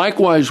 And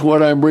likewise,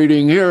 what I'm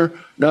reading here,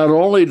 not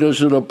only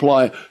does it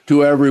apply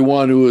to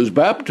everyone who is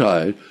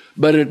baptized,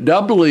 but it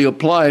doubly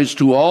applies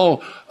to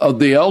all of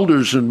the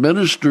elders and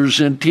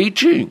ministers in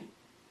teaching.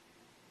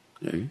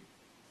 Okay?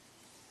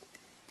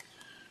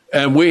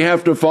 And we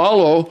have to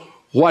follow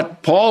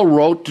what Paul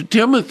wrote to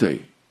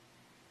Timothy.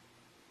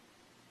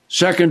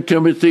 2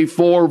 Timothy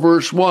 4,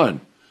 verse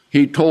 1.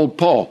 He told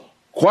Paul,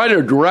 quite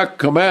a direct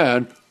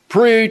command,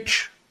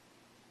 preach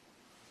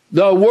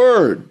the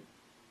word.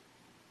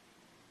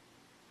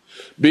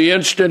 Be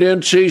instant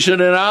in season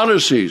and out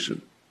of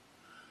season.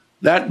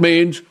 That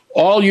means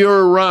all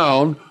year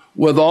round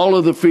with all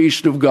of the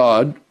feast of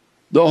God,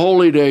 the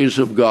holy days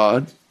of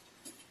God.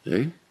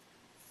 See?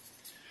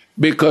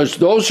 Because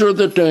those are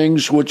the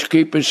things which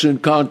keep us in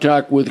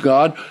contact with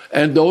God,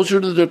 and those are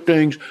the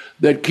things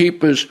that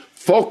keep us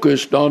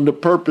focused on the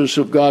purpose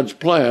of God's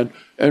plan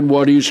and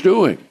what he's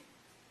doing.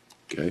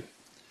 Okay.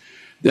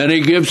 Then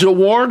he gives a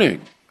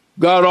warning.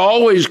 God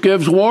always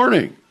gives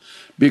warning,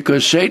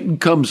 because Satan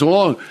comes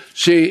along.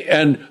 See,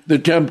 and the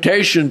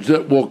temptations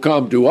that will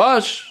come to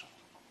us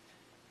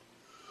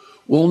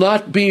will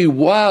not be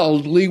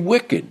wildly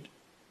wicked.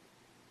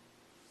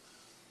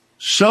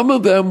 Some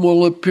of them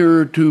will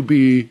appear to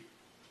be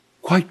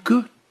quite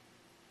good.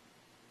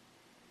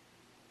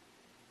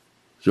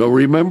 So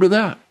remember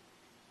that.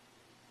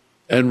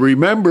 And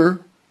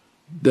remember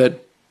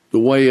that the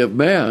way of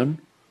man,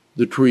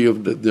 the tree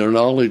of the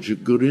knowledge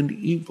of good and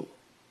evil.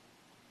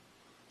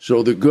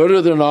 So the good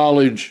of the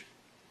knowledge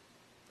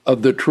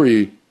of the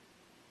tree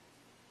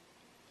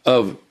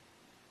of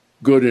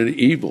good and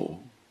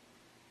evil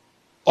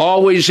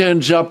always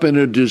ends up in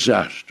a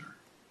disaster.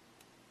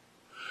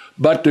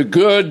 But the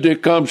good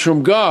that comes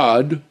from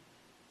God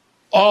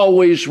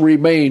always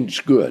remains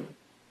good.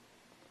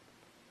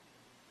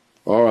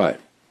 All right.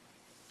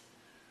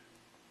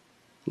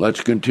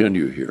 Let's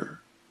continue here.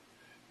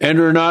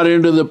 Enter not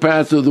into the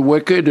path of the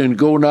wicked, and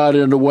go not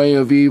in the way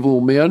of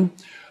evil men.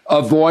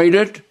 Avoid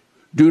it.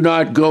 Do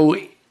not go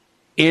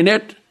in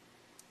it.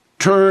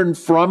 Turn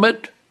from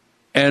it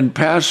and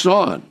pass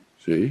on.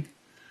 See?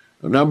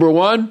 Number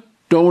one,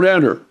 don't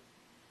enter.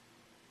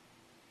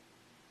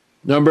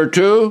 Number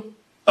two,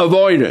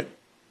 avoid it.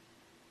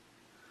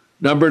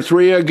 Number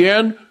three,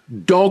 again,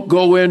 don't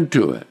go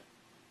into it.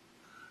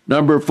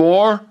 Number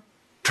four,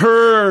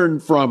 turn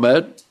from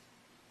it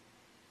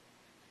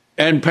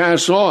and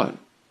pass on.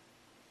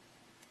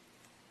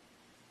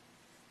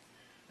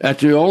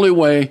 That's the only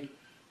way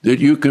that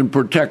you can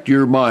protect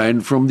your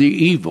mind from the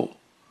evil.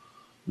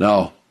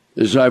 Now,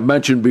 as I've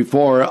mentioned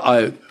before,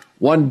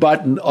 one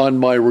button on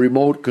my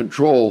remote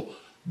control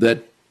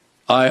that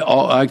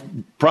I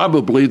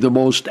probably the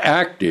most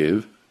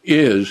active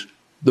is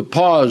the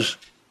pause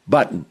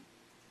button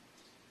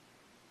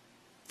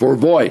for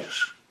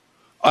voice.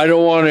 I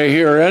don't want to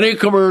hear any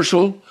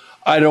commercial.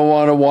 I don't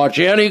want to watch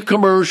any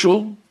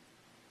commercial.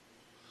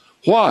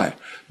 Why?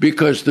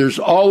 Because there's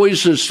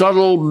always a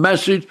subtle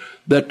message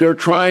that they're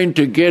trying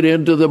to get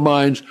into the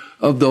minds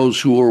of those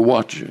who are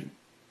watching.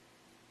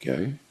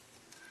 Okay?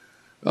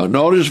 Now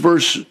notice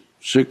verse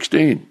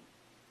 16.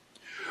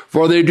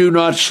 For they do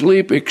not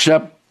sleep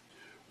except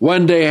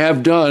when they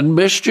have done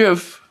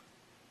mischief,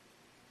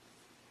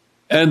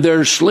 and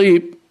their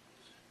sleep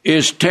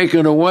is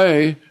taken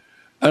away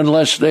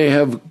unless they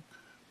have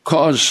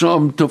caused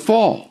some to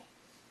fall.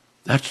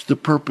 That's the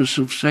purpose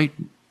of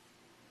Satan.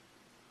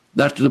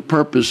 That's the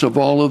purpose of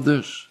all of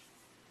this.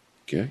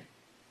 Okay?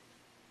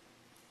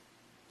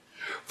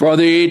 For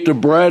they eat the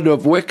bread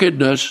of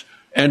wickedness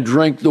and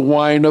drink the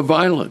wine of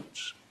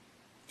violence.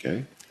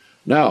 Okay?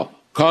 Now,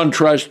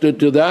 contrasted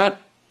to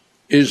that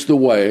is the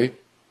way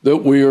that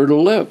we are to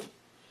live.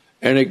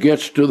 And it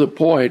gets to the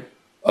point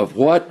of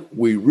what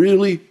we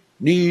really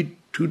need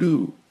to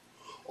do.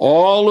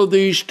 All of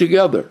these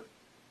together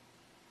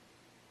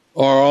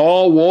are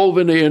all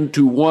woven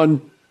into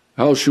one,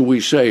 how shall we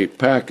say,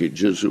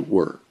 package, as it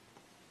were.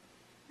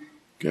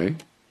 Okay?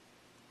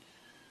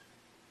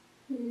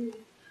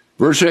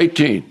 Verse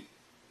 18.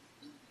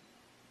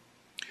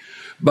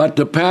 But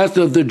the path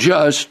of the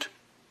just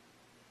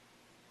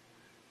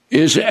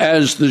is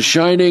as the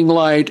shining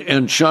light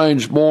and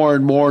shines more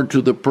and more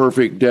to the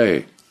perfect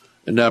day.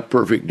 And that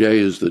perfect day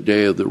is the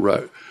day of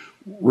the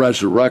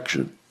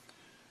resurrection.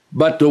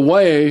 But the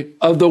way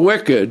of the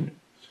wicked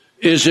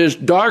is as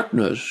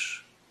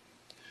darkness,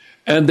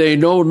 and they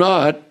know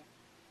not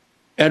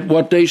at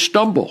what they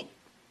stumble.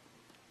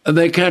 And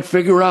they can't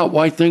figure out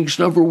why things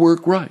never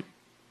work right.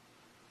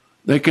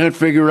 They can't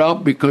figure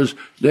out because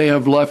they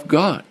have left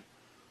God.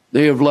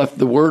 They have left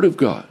the Word of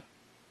God.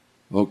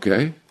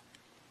 Okay?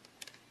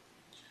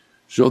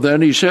 So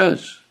then he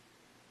says,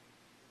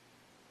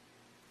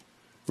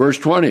 verse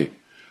 20,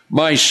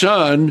 my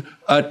son,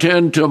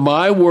 attend to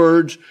my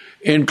words,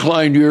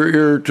 incline your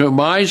ear to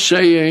my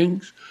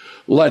sayings,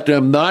 let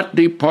them not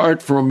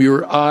depart from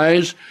your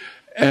eyes,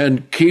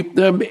 and keep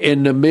them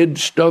in the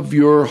midst of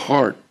your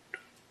heart.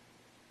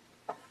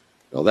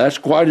 Now that's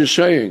quite a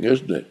saying,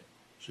 isn't it?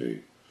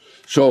 See?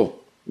 So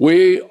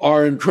we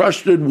are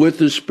entrusted with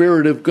the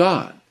Spirit of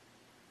God.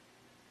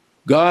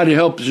 God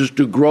helps us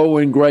to grow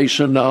in grace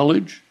and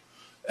knowledge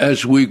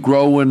as we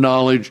grow in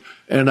knowledge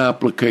and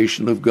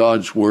application of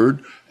God's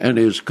Word and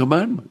His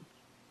commandments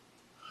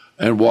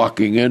and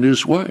walking in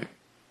His way.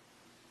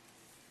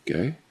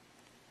 Okay?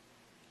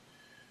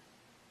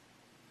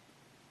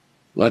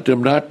 Let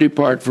them not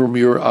depart from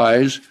your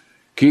eyes.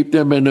 Keep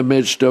them in the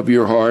midst of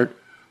your heart,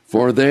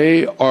 for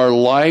they are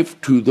life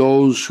to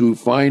those who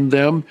find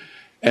them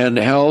and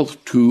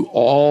health to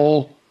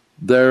all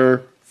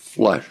their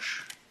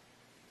flesh.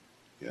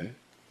 Okay?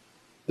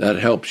 That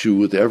helps you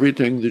with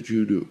everything that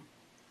you do.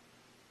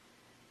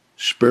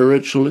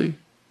 Spiritually,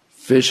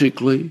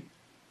 physically,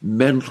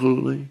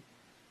 mentally,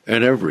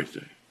 and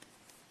everything.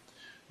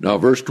 Now,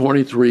 verse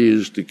 23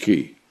 is the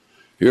key.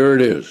 Here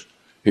it is.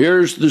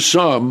 Here's the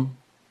sum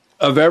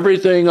of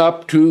everything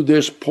up to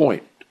this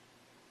point.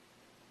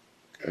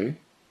 Okay?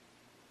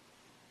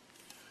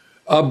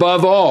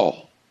 Above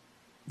all,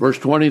 verse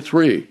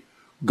 23,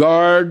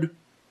 guard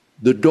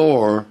the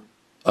door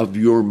of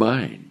your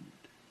mind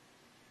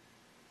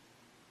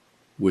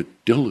with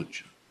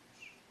diligence.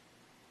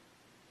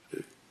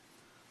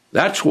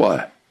 That's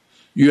why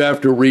you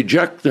have to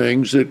reject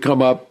things that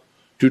come up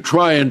to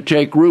try and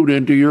take root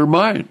into your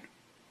mind.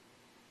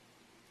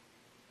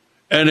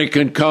 And it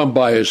can come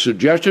by a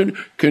suggestion,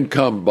 can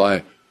come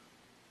by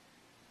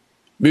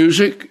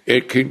music,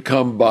 it can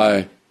come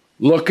by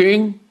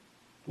looking,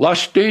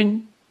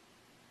 lusting,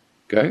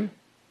 okay?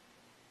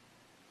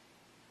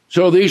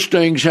 So these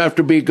things have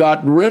to be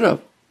gotten rid of,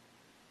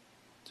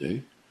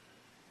 see?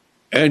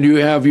 And you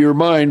have your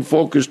mind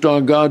focused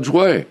on God's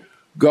way.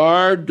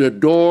 Guard the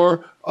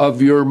door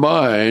of your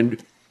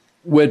mind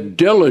with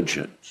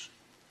diligence.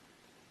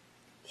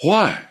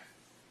 Why?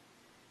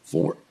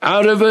 For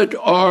out of it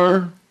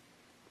are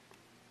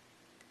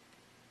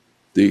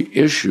the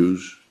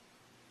issues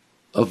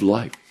of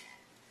life.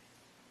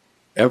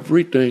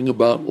 Everything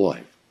about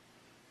life.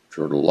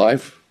 Eternal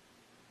life,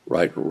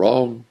 right and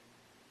wrong,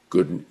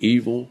 good and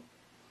evil,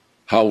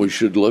 how we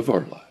should live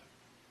our life.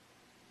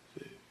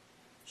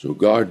 So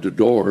guard the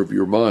door of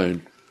your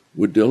mind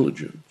with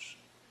diligence.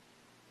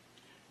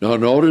 Now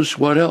notice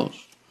what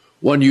else.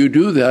 When you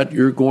do that,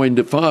 you're going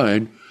to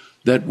find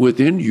that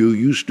within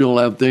you still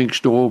have things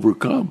to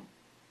overcome.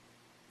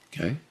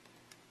 Okay?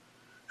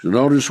 So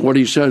notice what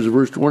he says in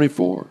verse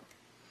 24.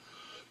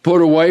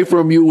 Put away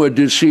from you a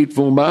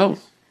deceitful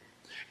mouth,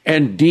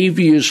 and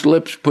devious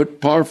lips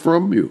put far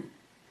from you.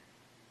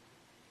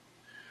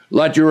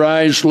 Let your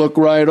eyes look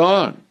right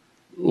on.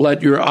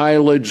 Let your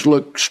eyelids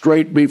look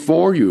straight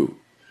before you.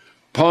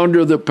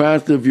 Ponder the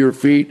path of your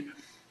feet,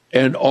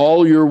 and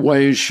all your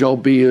ways shall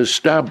be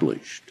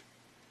established.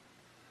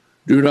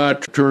 Do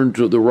not turn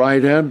to the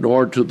right hand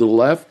nor to the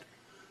left.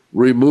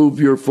 Remove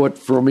your foot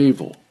from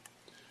evil.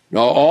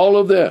 Now, all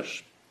of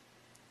this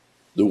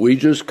that we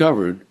just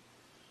covered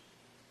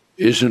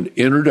is an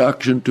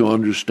introduction to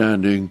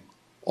understanding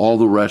all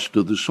the rest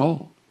of the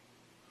Psalm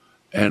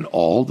and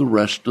all the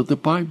rest of the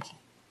Bible.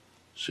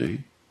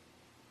 See?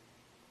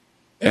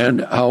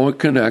 And how it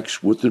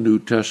connects with the New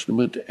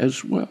Testament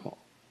as well.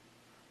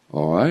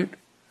 All right?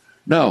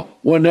 Now,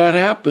 when that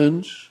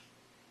happens,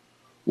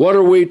 what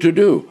are we to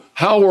do?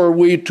 How are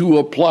we to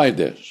apply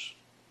this?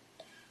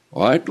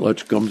 All right,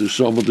 let's come to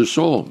some of the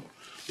Psalms.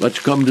 Let's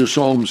come to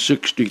Psalm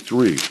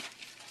 63.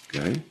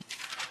 Okay?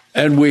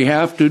 And we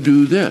have to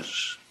do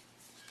this.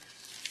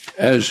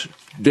 As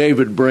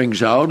David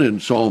brings out in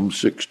Psalm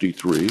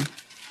 63,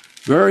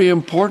 very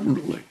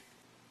importantly.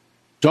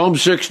 Psalm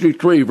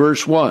 63,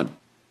 verse 1.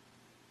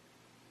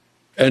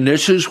 And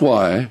this is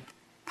why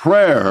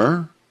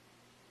prayer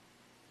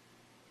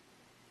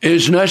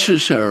is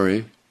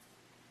necessary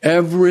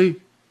every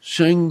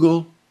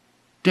single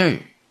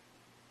day.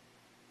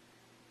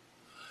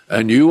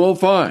 And you will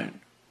find,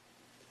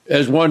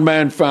 as one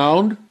man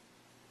found,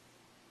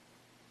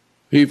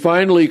 he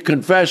finally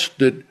confessed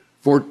that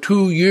for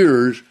 2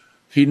 years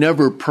he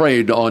never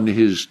prayed on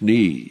his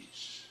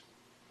knees.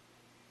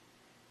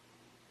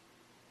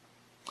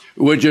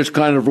 It was just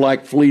kind of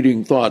like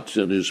fleeting thoughts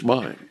in his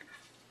mind.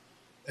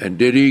 And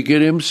did he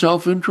get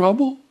himself in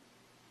trouble?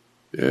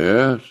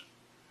 Yes.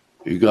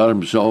 he got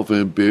himself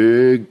in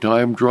big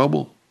time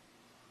trouble.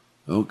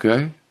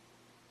 Okay?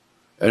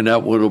 And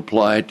that would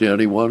apply to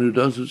anyone who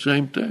does the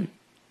same thing.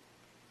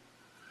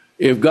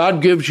 If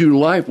God gives you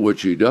life,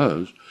 which he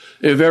does,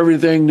 if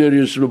everything that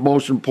is the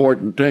most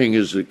important thing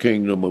is the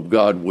kingdom of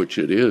God, which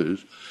it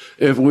is,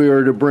 if we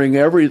are to bring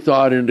every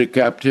thought into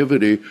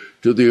captivity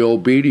to the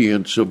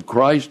obedience of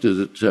Christ, as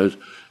it says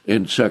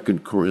in 2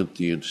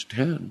 Corinthians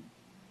 10,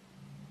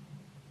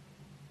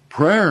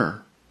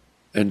 prayer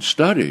and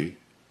study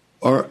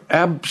are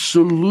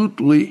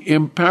absolutely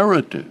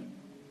imperative,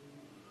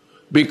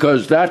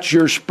 because that's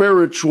your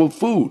spiritual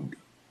food.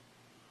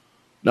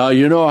 Now,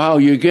 you know how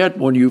you get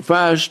when you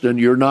fast and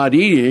you're not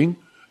eating,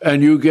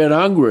 and you get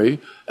hungry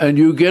and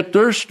you get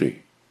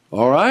thirsty.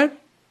 All right?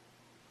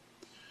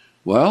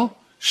 Well,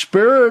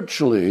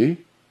 spiritually,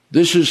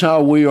 this is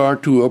how we are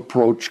to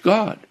approach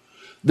God.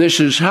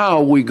 This is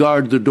how we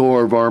guard the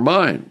door of our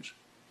minds.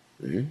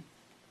 See?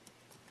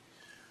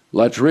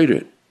 Let's read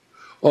it.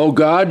 O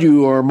God,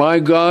 you are my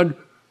God.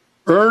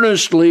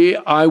 Earnestly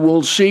I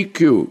will seek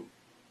you.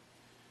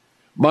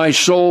 My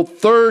soul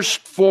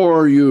thirsts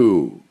for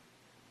you.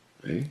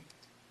 See?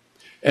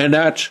 And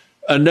that's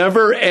a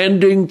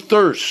never-ending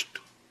thirst.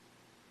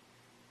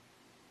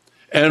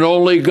 And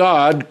only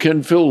God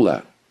can fill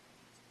that.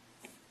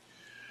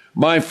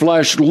 My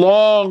flesh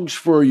longs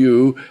for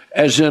you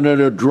as in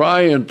a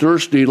dry and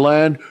thirsty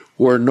land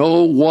where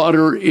no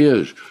water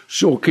is.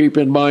 So keep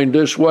in mind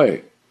this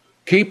way.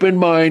 Keep in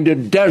mind a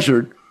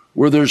desert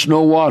where there's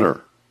no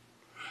water.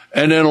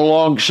 And then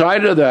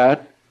alongside of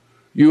that,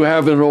 you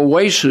have an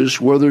oasis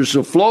where there's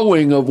a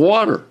flowing of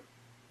water.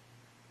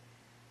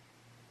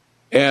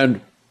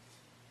 And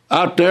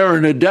out there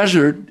in the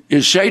desert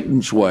is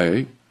Satan's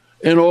way,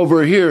 and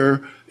over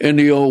here in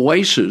the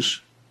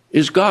oasis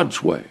is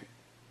God's way.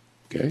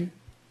 Okay?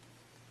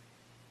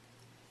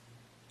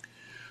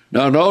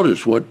 Now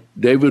notice what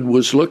David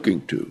was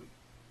looking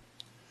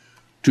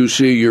to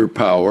see your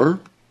power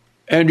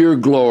and your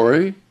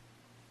glory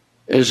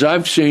as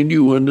I've seen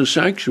you in the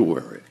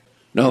sanctuary.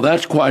 Now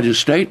that's quite a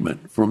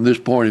statement from this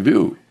point of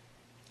view.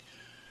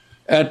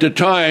 At the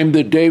time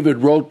that David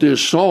wrote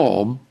this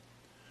psalm,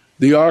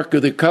 the Ark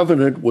of the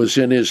Covenant was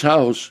in his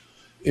house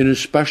in a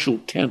special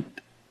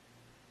tent.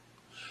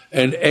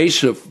 And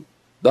Asaph,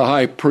 the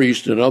high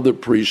priest, and other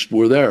priests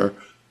were there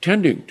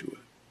tending to it.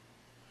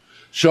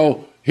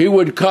 So he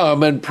would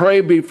come and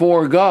pray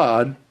before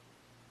God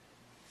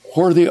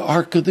where the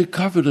Ark of the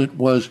Covenant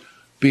was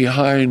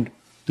behind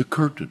the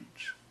curtains.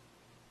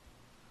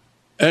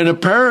 And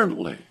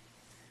apparently,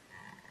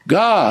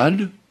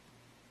 God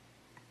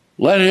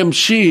let him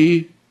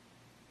see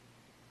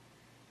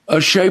a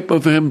shape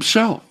of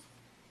himself.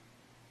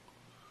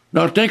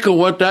 Now think of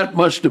what that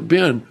must have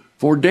been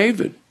for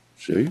David,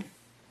 see?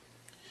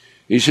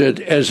 He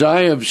said, as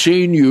I have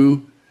seen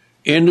you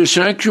in the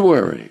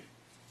sanctuary,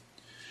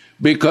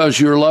 because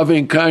your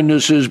loving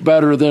kindness is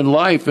better than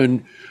life,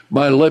 and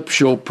my lips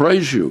shall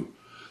praise you.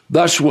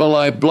 Thus will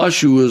I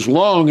bless you as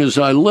long as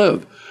I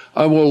live.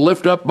 I will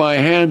lift up my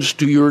hands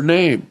to your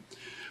name.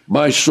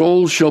 My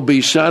soul shall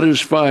be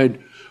satisfied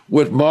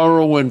with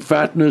marrow and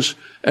fatness,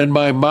 and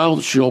my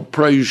mouth shall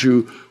praise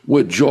you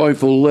with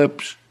joyful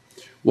lips.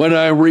 When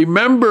I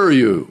remember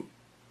you,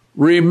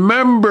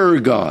 remember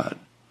God.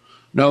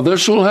 Now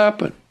this will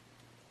happen.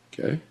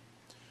 Okay.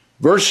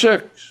 Verse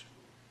 6.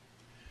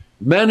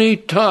 Many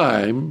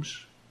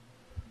times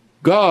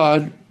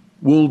God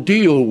will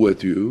deal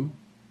with you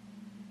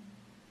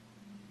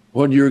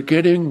when you're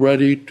getting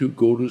ready to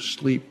go to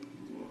sleep,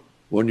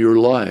 when you're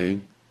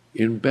lying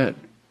in bed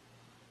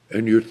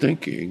and you're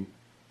thinking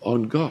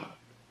on God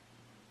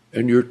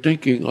and you're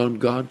thinking on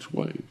God's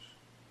ways.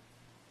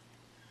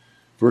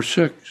 Verse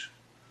 6.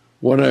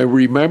 When I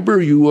remember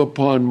you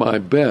upon my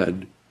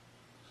bed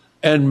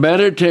and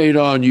meditate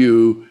on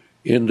you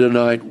in the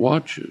night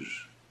watches.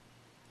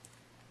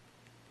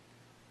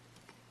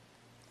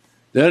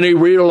 Then he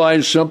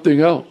realized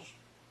something else,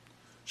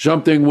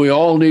 something we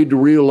all need to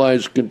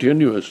realize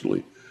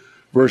continuously.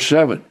 Verse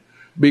 7,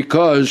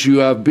 because you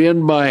have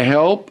been my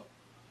help,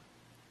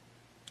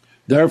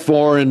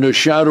 therefore in the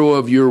shadow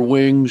of your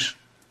wings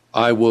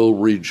I will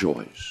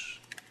rejoice.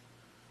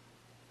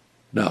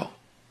 Now,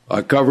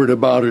 I covered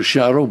about a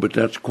shadow, but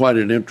that's quite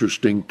an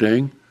interesting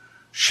thing.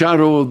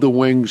 Shadow of the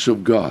wings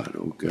of God,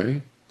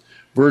 okay?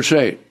 Verse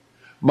 8,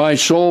 my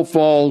soul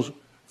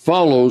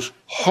follows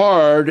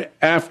hard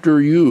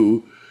after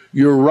you,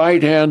 your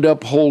right hand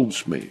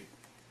upholds me.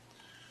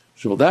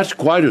 So that's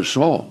quite a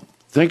song.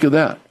 Think of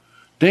that.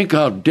 Think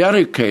how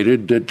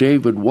dedicated that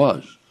David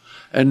was.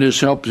 And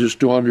this helps us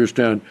to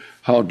understand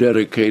how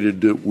dedicated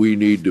that we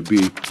need to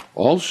be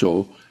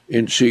also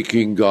in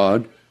seeking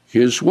God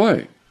his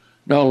way.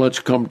 Now let's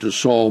come to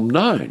Psalm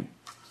 9,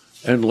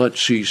 and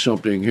let's see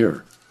something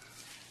here.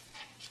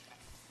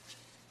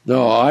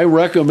 Now, I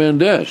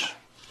recommend this.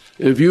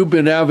 If you've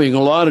been having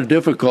a lot of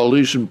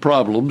difficulties and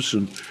problems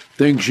and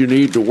things you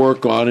need to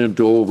work on and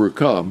to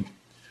overcome,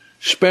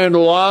 spend a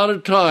lot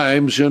of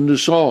times in the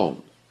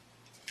Psalms.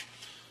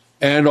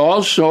 And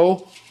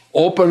also,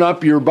 open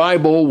up your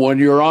Bible when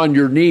you're on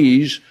your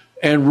knees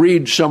and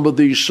read some of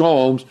these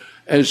Psalms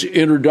as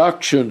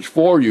introductions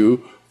for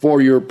you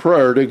for your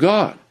prayer to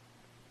God.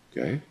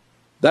 Okay?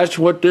 That's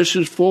what this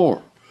is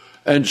for.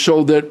 And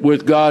so that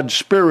with God's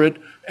Spirit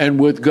and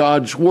with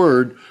God's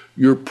Word,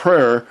 your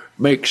prayer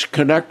makes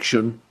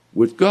connection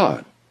with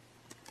God.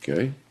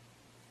 Okay?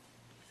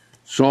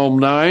 Psalm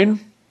 9.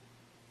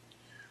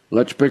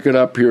 Let's pick it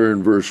up here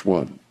in verse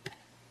 1.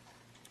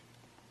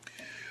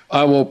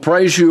 I will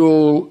praise you,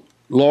 O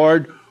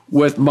Lord,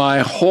 with my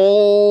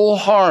whole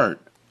heart.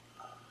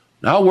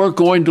 Now we're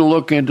going to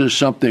look into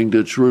something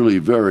that's really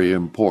very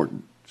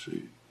important.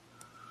 See,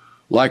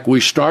 like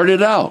we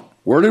started out.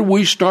 Where did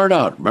we start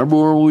out? Remember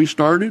where we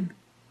started?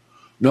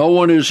 No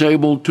one is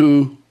able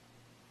to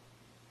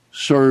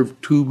serve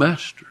two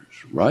masters,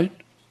 right?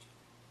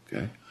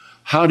 Okay.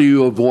 How do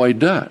you avoid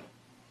that?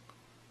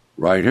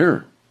 Right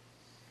here.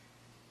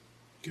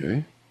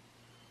 Okay.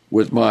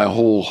 With my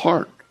whole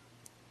heart.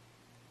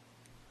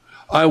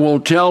 I will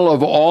tell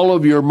of all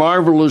of your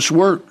marvelous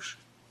works.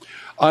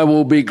 I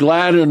will be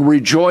glad and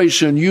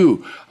rejoice in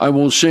you. I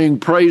will sing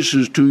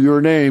praises to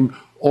your name,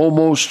 O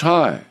Most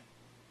High.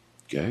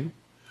 Okay?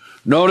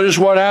 Notice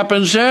what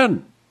happens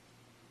then.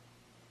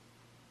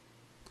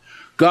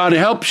 God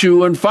helps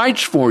you and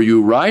fights for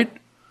you, right?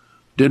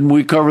 Didn't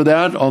we cover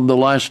that on the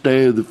last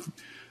day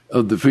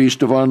of the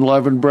Feast of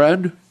Unleavened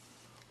Bread?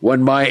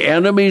 When my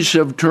enemies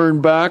have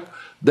turned back,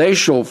 they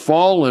shall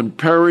fall and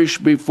perish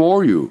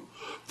before you.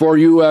 For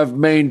you have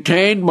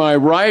maintained my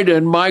right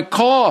and my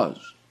cause.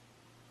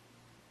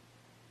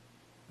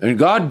 And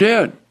God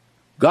did.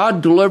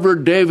 God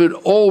delivered David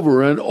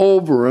over and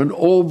over and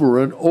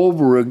over and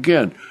over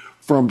again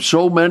from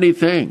so many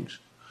things.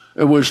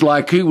 It was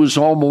like he was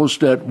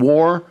almost at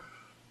war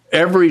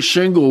every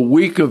single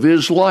week of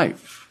his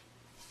life.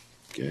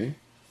 Okay?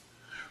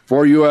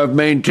 For you have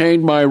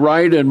maintained my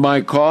right and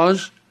my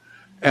cause,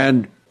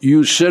 and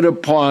you sit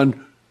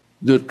upon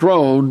the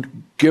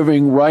throne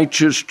giving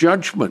righteous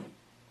judgment.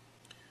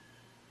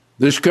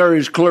 This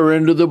carries clear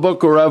into the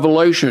book of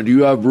Revelation.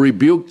 You have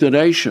rebuked the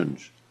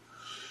nations.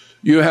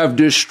 You have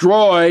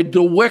destroyed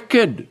the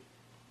wicked.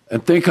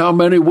 And think how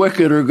many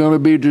wicked are going to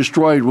be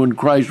destroyed when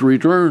Christ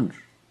returns.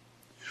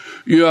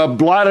 You have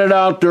blotted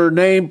out their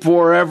name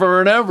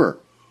forever and ever.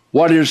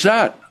 What is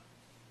that?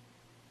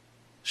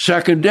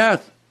 Second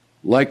death,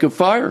 like a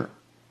fire.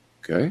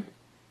 Okay?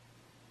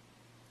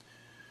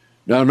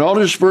 Now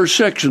notice verse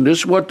 6, and this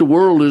is what the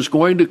world is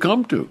going to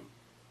come to.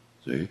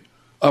 See?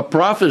 A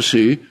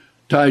prophecy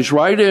ties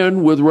right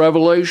in with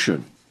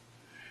Revelation.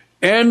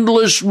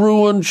 Endless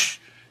ruin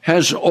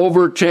has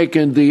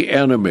overtaken the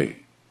enemy.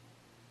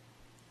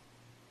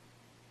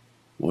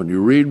 When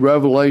you read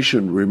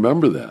Revelation,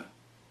 remember that.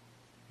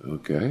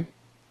 Okay?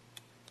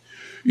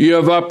 You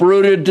have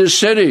uprooted the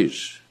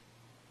cities.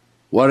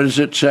 What does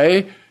it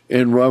say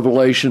in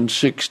Revelation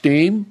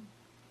 16?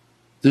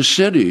 The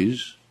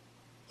cities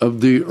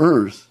of the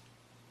earth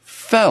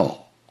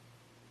fell.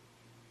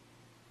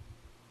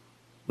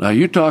 Now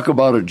you talk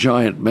about a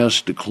giant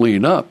mess to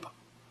clean up.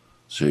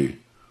 See,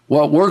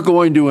 what we're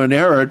going to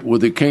inherit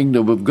with the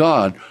kingdom of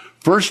God,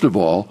 first of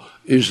all,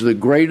 is the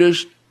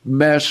greatest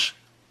mess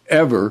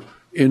ever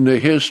in the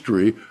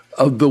history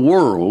of the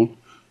world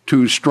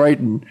to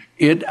straighten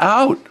it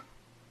out.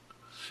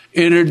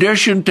 In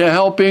addition to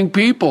helping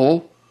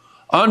people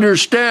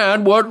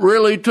understand what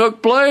really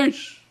took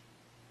place.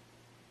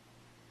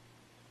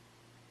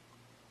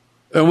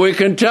 And we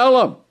can tell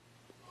them,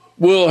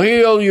 we'll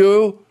heal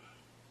you.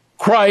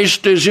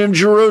 Christ is in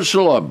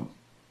Jerusalem.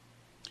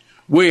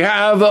 We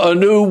have a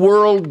new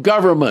world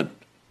government.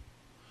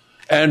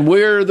 And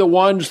we're the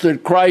ones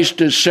that Christ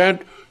has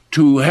sent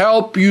to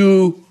help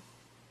you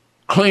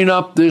clean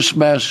up this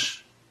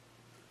mess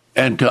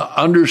and to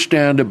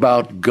understand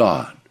about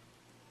God.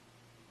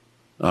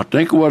 Now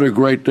think what a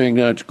great thing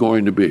that's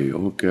going to be,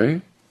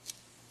 okay?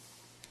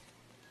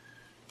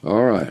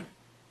 All right.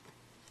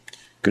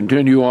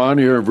 Continue on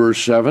here,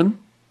 verse 7.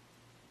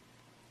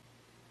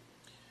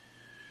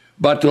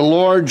 But the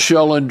Lord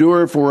shall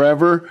endure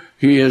forever.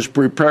 He has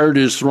prepared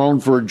his throne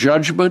for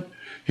judgment.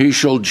 He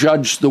shall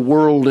judge the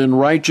world in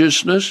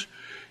righteousness.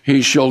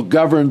 He shall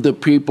govern the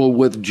people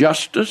with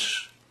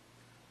justice.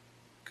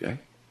 Okay?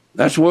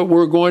 That's what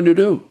we're going to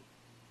do.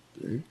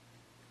 See?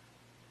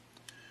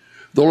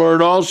 The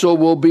Lord also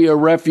will be a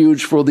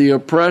refuge for the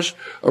oppressed,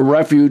 a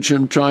refuge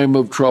in time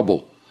of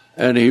trouble,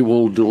 and he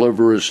will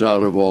deliver us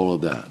out of all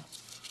of that.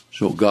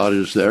 So God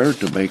is there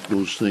to make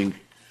those things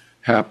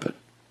happen.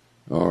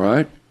 All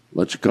right?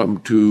 Let's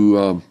come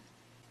to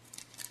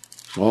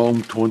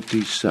Psalm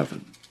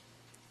 27.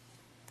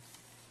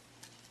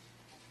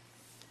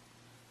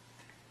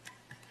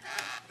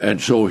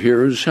 And so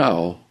here's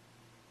how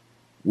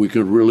we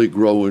can really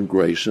grow in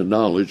grace and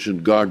knowledge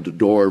and guard the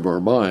door of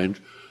our minds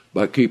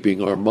by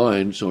keeping our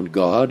minds on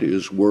God,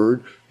 his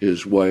word,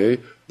 his way,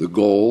 the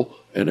goal,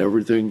 and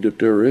everything that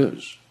there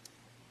is.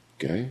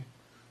 Okay?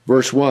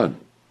 Verse 1.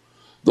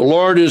 The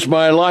Lord is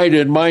my light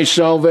and my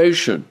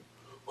salvation.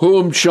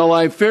 Whom shall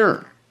I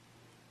fear?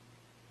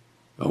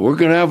 Now, we're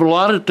going to have a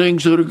lot of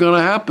things that are going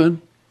to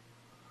happen.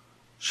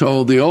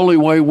 So the only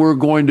way we're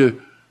going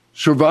to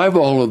survive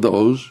all of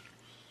those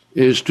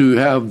is to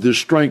have the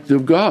strength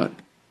of God.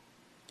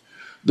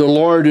 The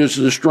Lord is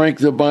the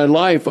strength of my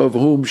life. Of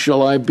whom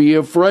shall I be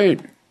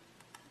afraid?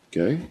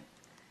 Okay.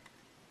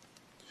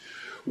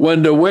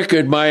 When the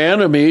wicked, my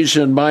enemies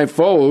and my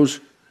foes,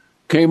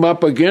 came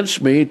up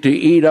against me to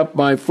eat up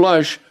my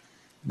flesh,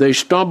 they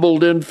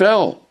stumbled and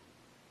fell.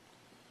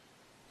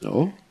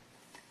 No.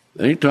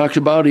 Then he talks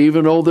about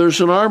even though there's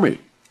an army.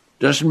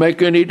 Doesn't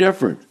make any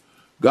difference.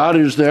 God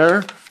is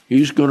there.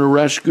 He's going to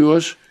rescue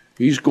us.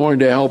 He's going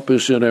to help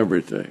us in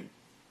everything.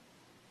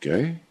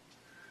 Okay?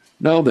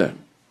 Now then,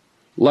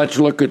 let's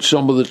look at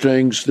some of the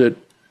things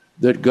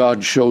that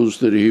God shows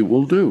that he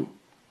will do.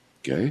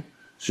 Okay?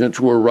 Since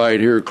we're right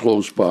here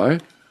close by,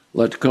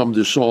 let's come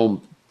to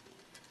Psalm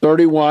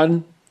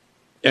 31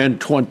 and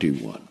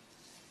 21.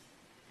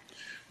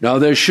 Now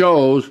this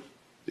shows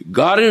that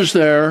God is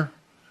there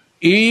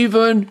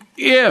even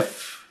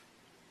if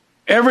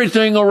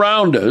everything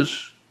around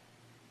us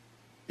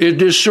is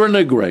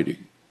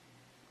disintegrating.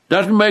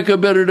 Doesn't make a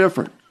bit of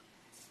difference.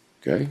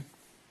 Okay?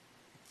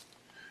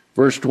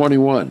 Verse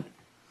 21.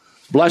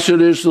 Blessed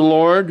is the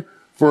Lord,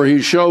 for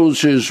he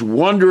shows his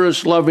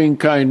wondrous loving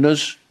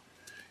kindness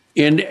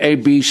in a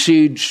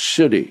besieged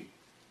city.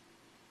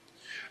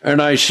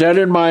 And I said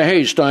in my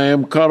haste, I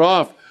am cut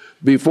off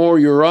before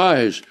your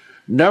eyes.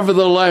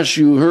 Nevertheless,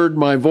 you heard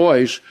my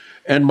voice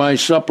and my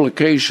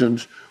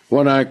supplications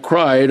when I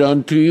cried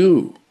unto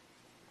you.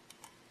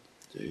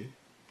 See?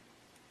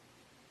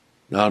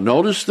 Now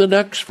notice the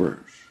next verse.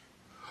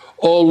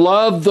 O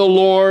love the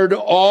Lord,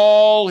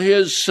 all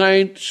his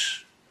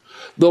saints.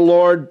 The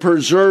Lord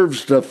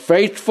preserves the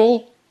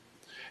faithful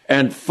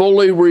and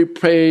fully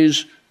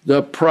repays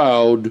the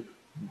proud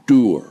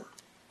doer.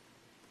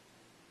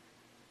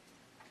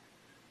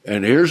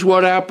 And here's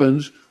what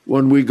happens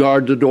when we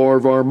guard the door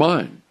of our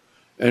mind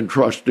and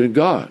trust in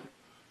God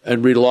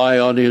and rely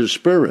on his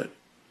Spirit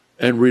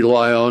and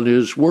rely on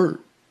his word.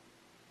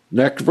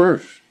 Next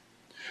verse.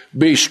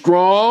 Be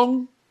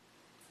strong.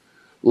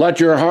 Let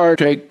your heart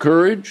take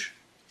courage.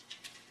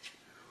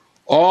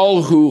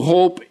 All who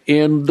hope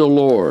in the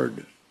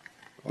Lord.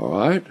 All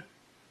right?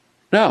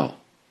 Now,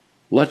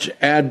 let's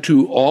add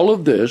to all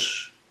of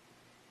this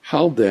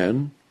how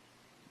then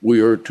we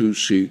are to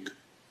seek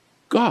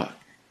God.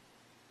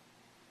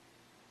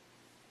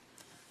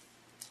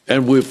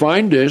 And we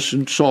find this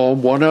in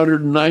Psalm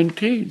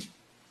 119.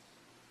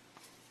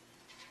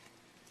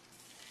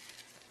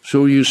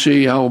 So you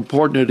see how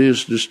important it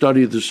is to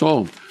study the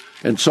Psalm.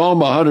 And Psalm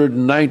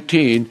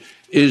 119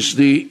 is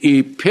the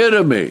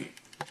epitome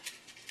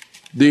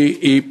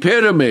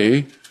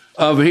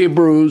of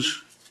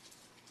Hebrews,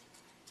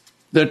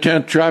 the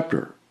 10th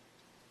chapter,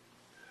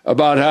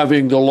 about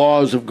having the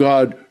laws of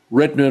God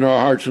written in our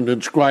hearts and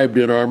inscribed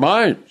in our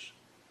minds.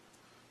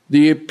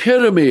 The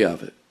epitome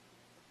of it.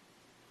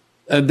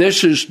 And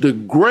this is the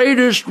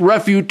greatest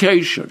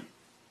refutation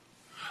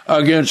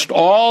against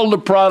all the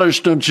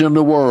Protestants in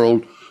the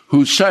world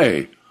who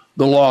say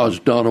the law is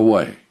done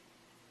away.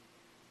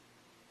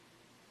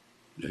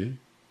 See?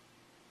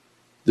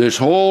 This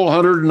whole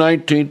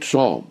 119th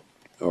Psalm,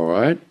 all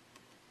right?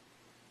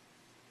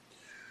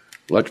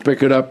 Let's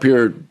pick it up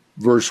here,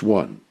 verse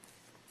 1.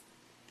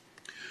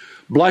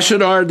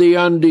 Blessed are the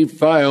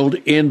undefiled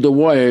in the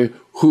way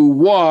who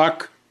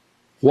walk,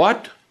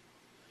 what?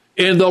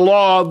 In the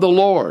law of the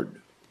Lord.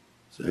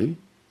 See?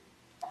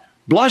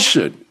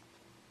 Blessed.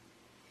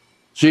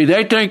 See,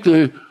 they think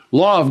the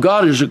law of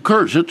God is a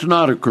curse. It's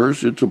not a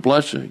curse, it's a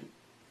blessing.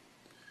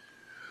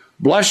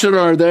 Blessed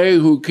are they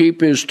who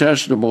keep his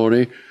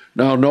testimony.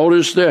 Now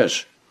notice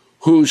this.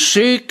 Who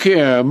seek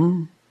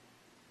him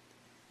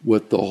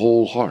with the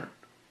whole heart.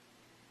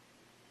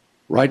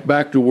 Right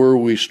back to where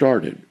we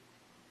started.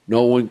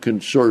 No one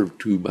can serve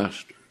two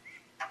masters.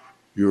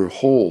 Your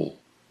whole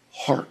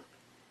heart.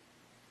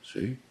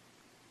 See?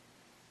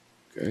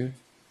 Okay.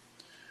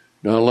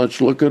 Now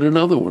let's look at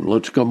another one.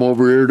 Let's come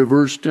over here to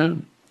verse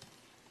 10.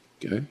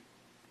 Okay.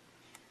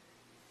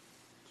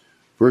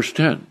 Verse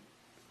 10.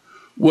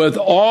 With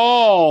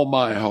all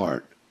my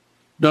heart.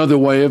 Another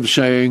way of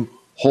saying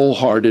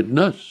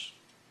wholeheartedness.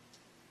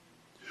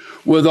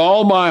 With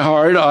all my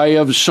heart I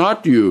have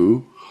sought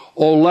you.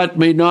 Oh, let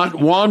me not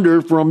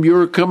wander from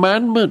your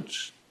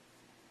commandments.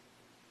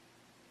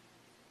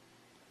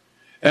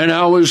 And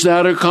how is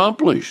that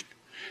accomplished?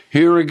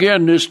 Here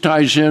again, this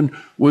ties in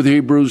with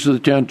Hebrews, the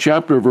 10th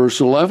chapter, verse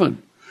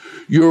 11.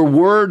 Your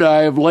word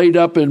I have laid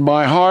up in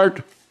my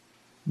heart.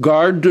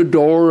 Guard the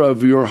door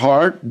of your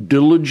heart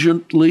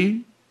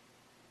diligently,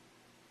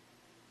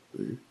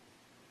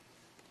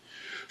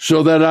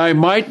 so that I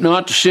might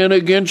not sin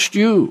against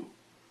you.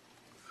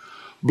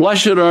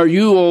 Blessed are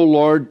you, O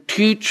Lord.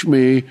 Teach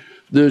me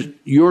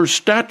your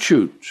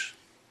statutes.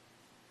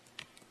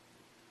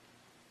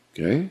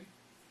 Okay?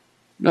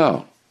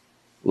 Now,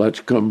 let's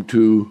come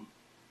to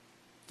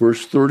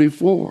verse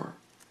 34.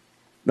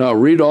 Now,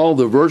 read all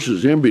the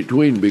verses in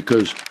between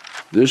because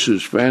this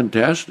is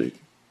fantastic.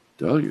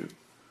 I tell you.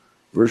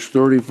 Verse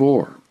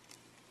 34.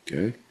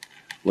 Okay?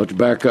 Let's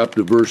back up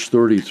to verse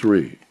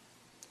 33.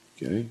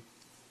 Okay?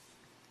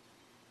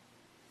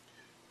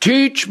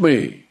 Teach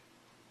me.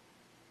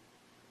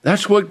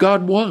 That's what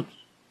God wants.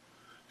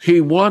 He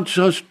wants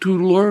us to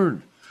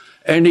learn.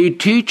 And he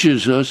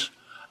teaches us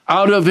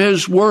out of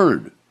his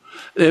word.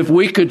 If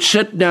we could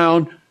sit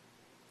down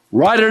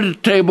right at a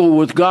table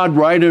with God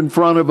right in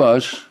front of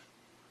us,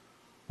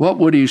 what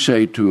would he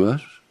say to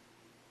us?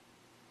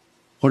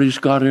 What he's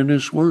got in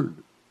his word.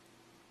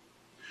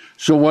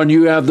 So when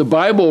you have the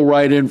Bible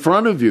right in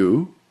front of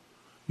you,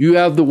 you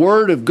have the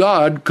word of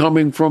God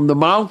coming from the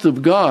mouth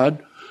of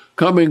God,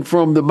 coming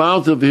from the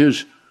mouth of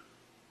his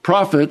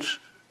prophets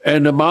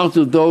and the mouth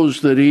of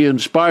those that he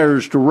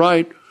inspires to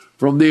write,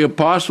 from the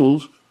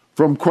apostles,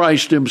 from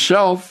Christ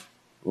himself.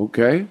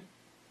 Okay?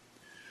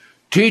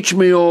 Teach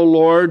me, O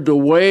Lord, the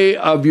way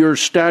of your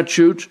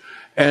statutes,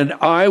 and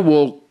I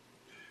will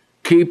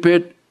keep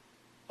it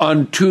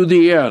unto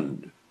the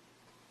end.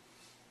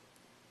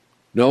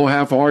 No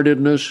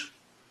half-heartedness,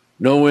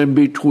 no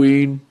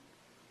in-between,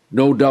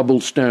 no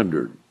double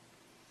standard.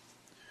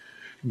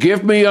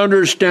 Give me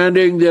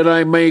understanding that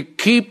I may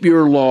keep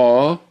your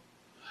law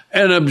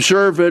and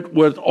observe it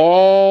with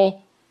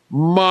all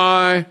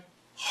my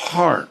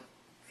heart.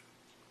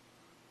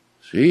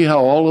 See how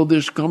all of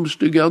this comes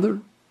together?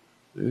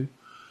 See?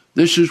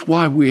 This is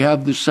why we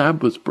have the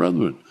Sabbath,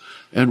 brethren,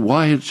 and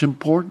why it's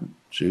important,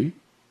 see?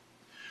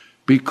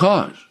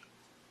 Because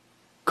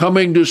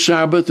coming to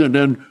Sabbath and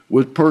then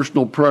with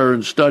personal prayer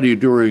and study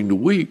during the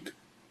week,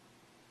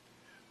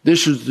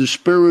 this is the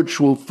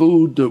spiritual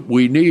food that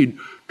we need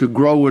to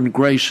grow in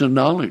grace and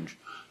knowledge,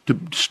 to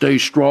stay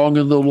strong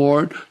in the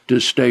Lord, to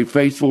stay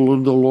faithful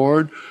in the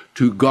Lord,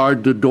 to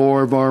guard the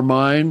door of our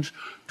minds,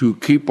 to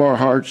keep our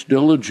hearts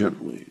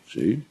diligently,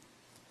 see?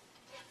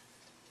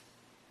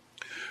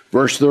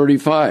 Verse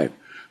 35,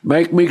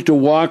 make me to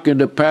walk in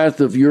the path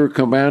of your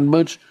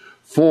commandments,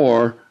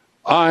 for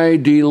I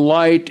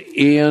delight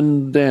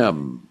in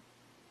them.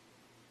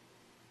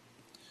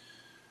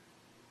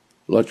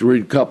 Let's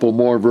read a couple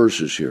more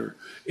verses here.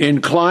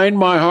 Incline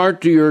my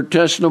heart to your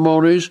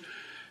testimonies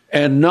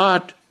and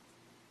not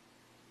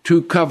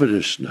to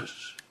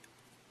covetousness.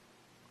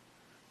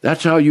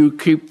 That's how you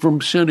keep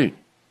from sinning.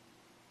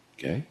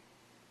 Okay?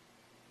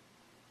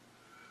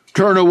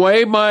 Turn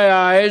away my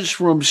eyes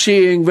from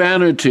seeing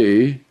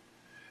vanity.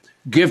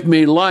 Give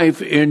me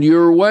life in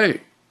your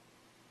way.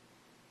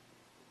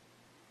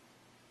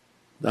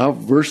 Now,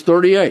 verse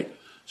 38.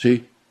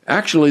 See,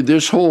 actually,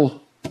 this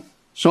whole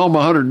Psalm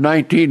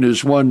 119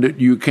 is one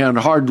that you can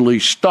hardly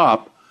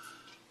stop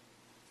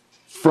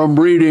from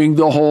reading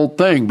the whole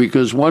thing,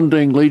 because one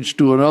thing leads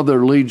to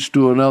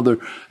another,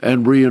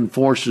 and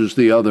reinforces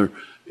the other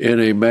in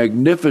a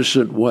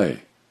magnificent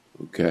way.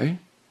 Okay?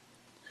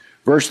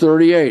 Verse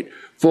 38,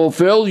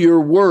 fulfill your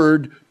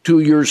word to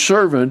your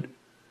servant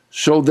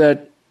so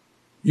that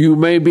you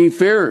may be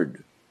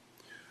feared.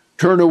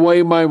 Turn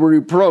away my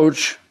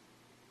reproach,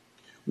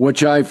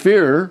 which I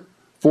fear,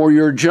 for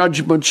your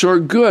judgments are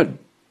good.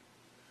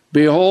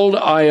 Behold,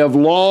 I have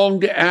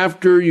longed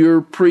after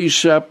your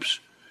precepts.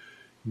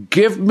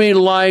 Give me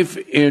life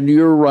in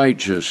your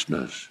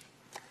righteousness.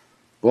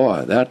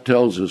 Boy, that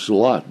tells us a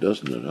lot,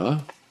 doesn't it, huh?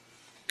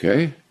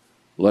 Okay,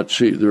 let's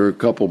see. There are a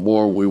couple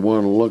more we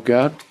want to look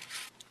at.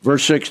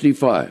 Verse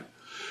 65.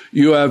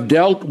 You have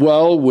dealt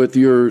well with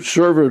your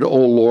servant, O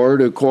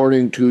Lord,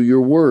 according to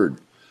your word.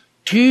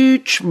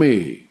 Teach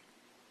me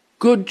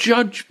good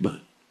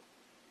judgment.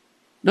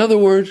 In other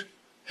words,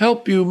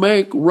 help you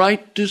make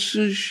right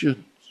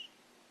decisions.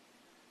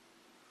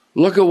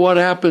 Look at what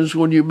happens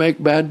when you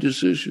make bad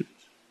decisions.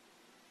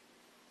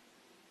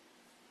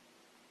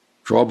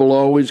 Trouble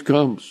always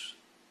comes.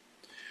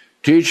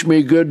 Teach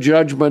me good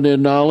judgment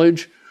and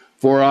knowledge,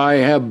 for I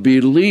have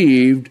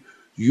believed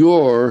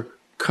your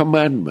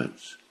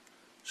commandments.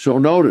 So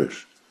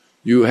notice,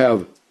 you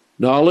have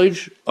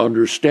knowledge,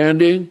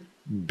 understanding,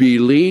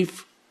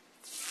 belief,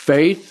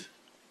 faith,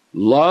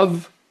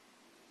 love,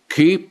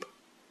 keep,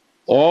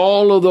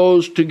 all of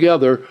those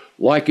together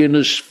like in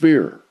a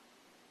sphere.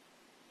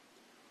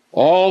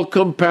 All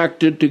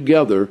compacted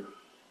together,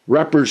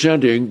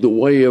 representing the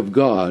way of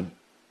God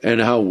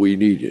and how we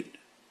need it.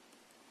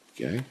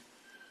 Okay?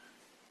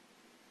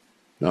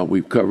 Now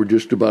we've covered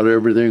just about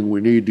everything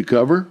we need to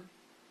cover,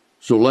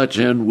 so let's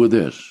end with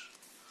this.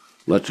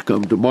 Let's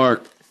come to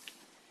Mark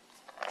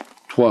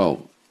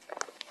 12.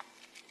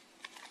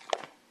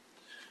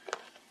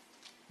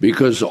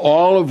 Because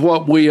all of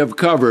what we have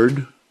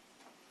covered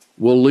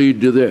will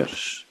lead to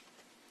this.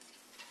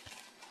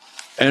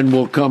 And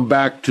we'll come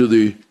back to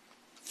the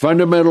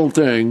fundamental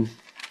thing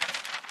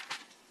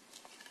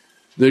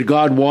that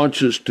God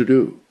wants us to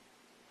do.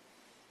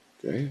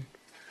 Okay?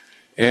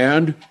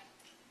 And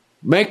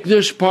make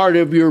this part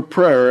of your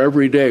prayer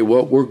every day,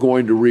 what we're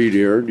going to read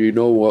here. Do you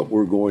know what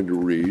we're going to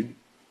read?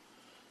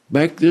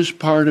 Make this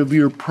part of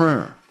your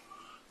prayer,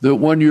 that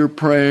when you're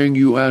praying,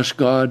 you ask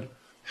God,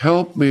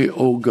 help me,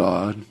 O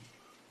God,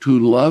 to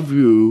love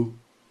you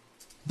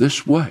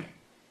this way.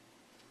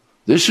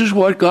 This is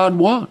what God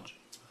wants.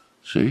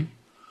 See?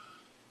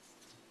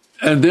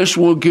 And this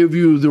will give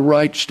you the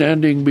right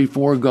standing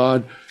before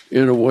God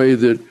in a way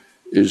that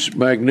is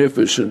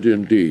magnificent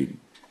indeed.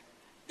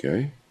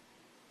 Okay?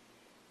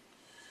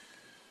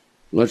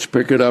 Let's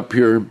pick it up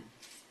here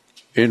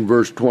in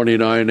verse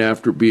 29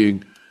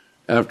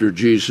 after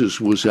Jesus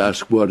was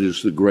asked, what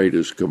is the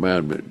greatest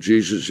commandment?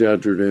 Jesus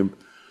answered him,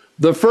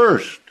 the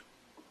first,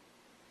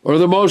 or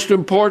the most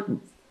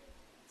important.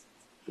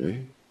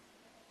 Okay?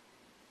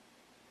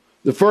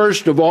 The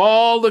first of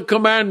all the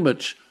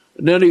commandments.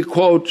 And then he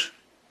quotes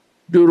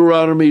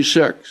Deuteronomy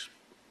 6.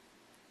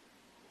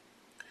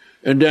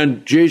 And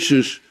then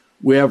Jesus,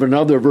 we have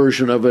another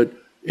version of it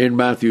in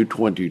Matthew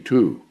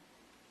 22.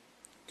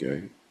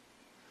 Okay?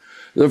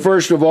 The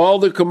first of all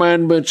the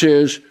commandments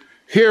is,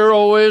 hear,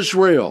 O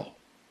Israel.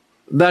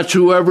 That's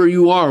whoever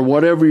you are,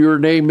 whatever your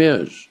name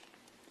is.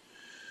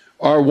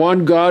 Our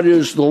one God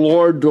is the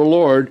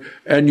Lord,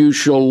 and you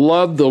shall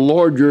love the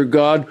Lord your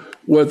God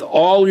with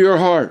all your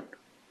heart.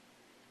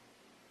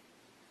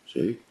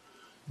 See?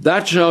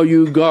 That's how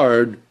you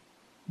guard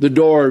the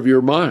door of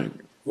your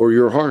mind or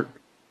your heart.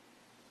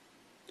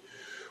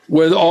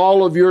 With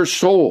all of your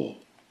soul,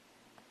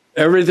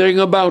 everything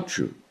about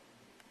you.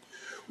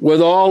 With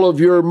all of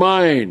your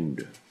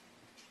mind,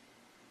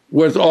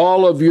 with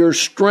all of your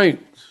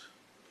strength.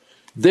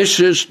 This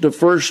is the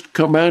first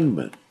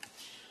commandment.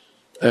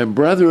 And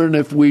brethren,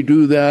 if we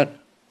do that,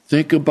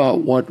 think about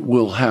what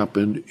will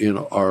happen in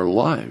our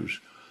lives.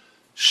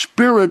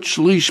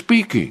 Spiritually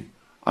speaking,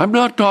 I'm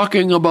not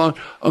talking about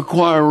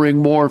acquiring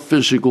more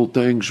physical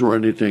things or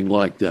anything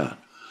like that.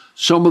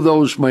 Some of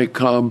those may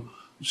come,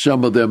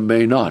 some of them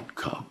may not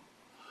come.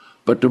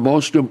 But the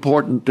most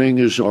important thing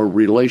is our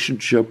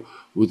relationship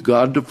with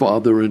God the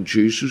Father and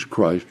Jesus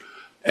Christ,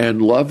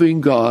 and loving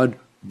God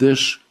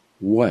this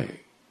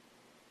way.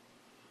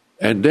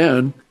 And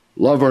then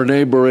love our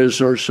neighbor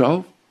as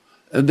ourselves,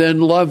 and then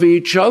love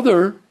each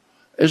other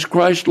as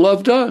Christ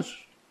loved us.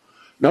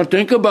 Now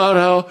think about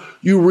how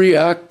you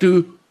react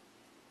to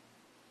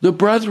the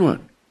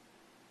brethren.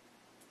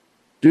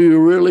 Do you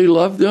really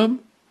love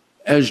them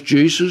as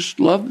Jesus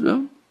loved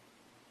them?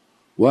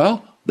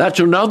 Well, that's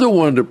another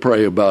one to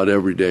pray about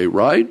every day,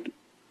 right?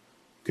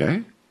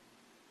 Okay?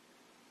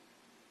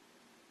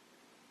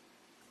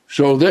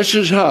 So this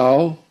is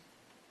how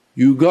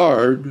you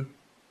guard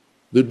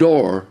the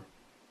door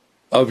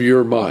of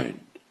your mind.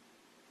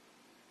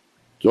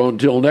 So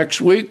until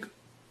next week,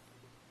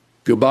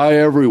 goodbye,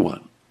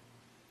 everyone.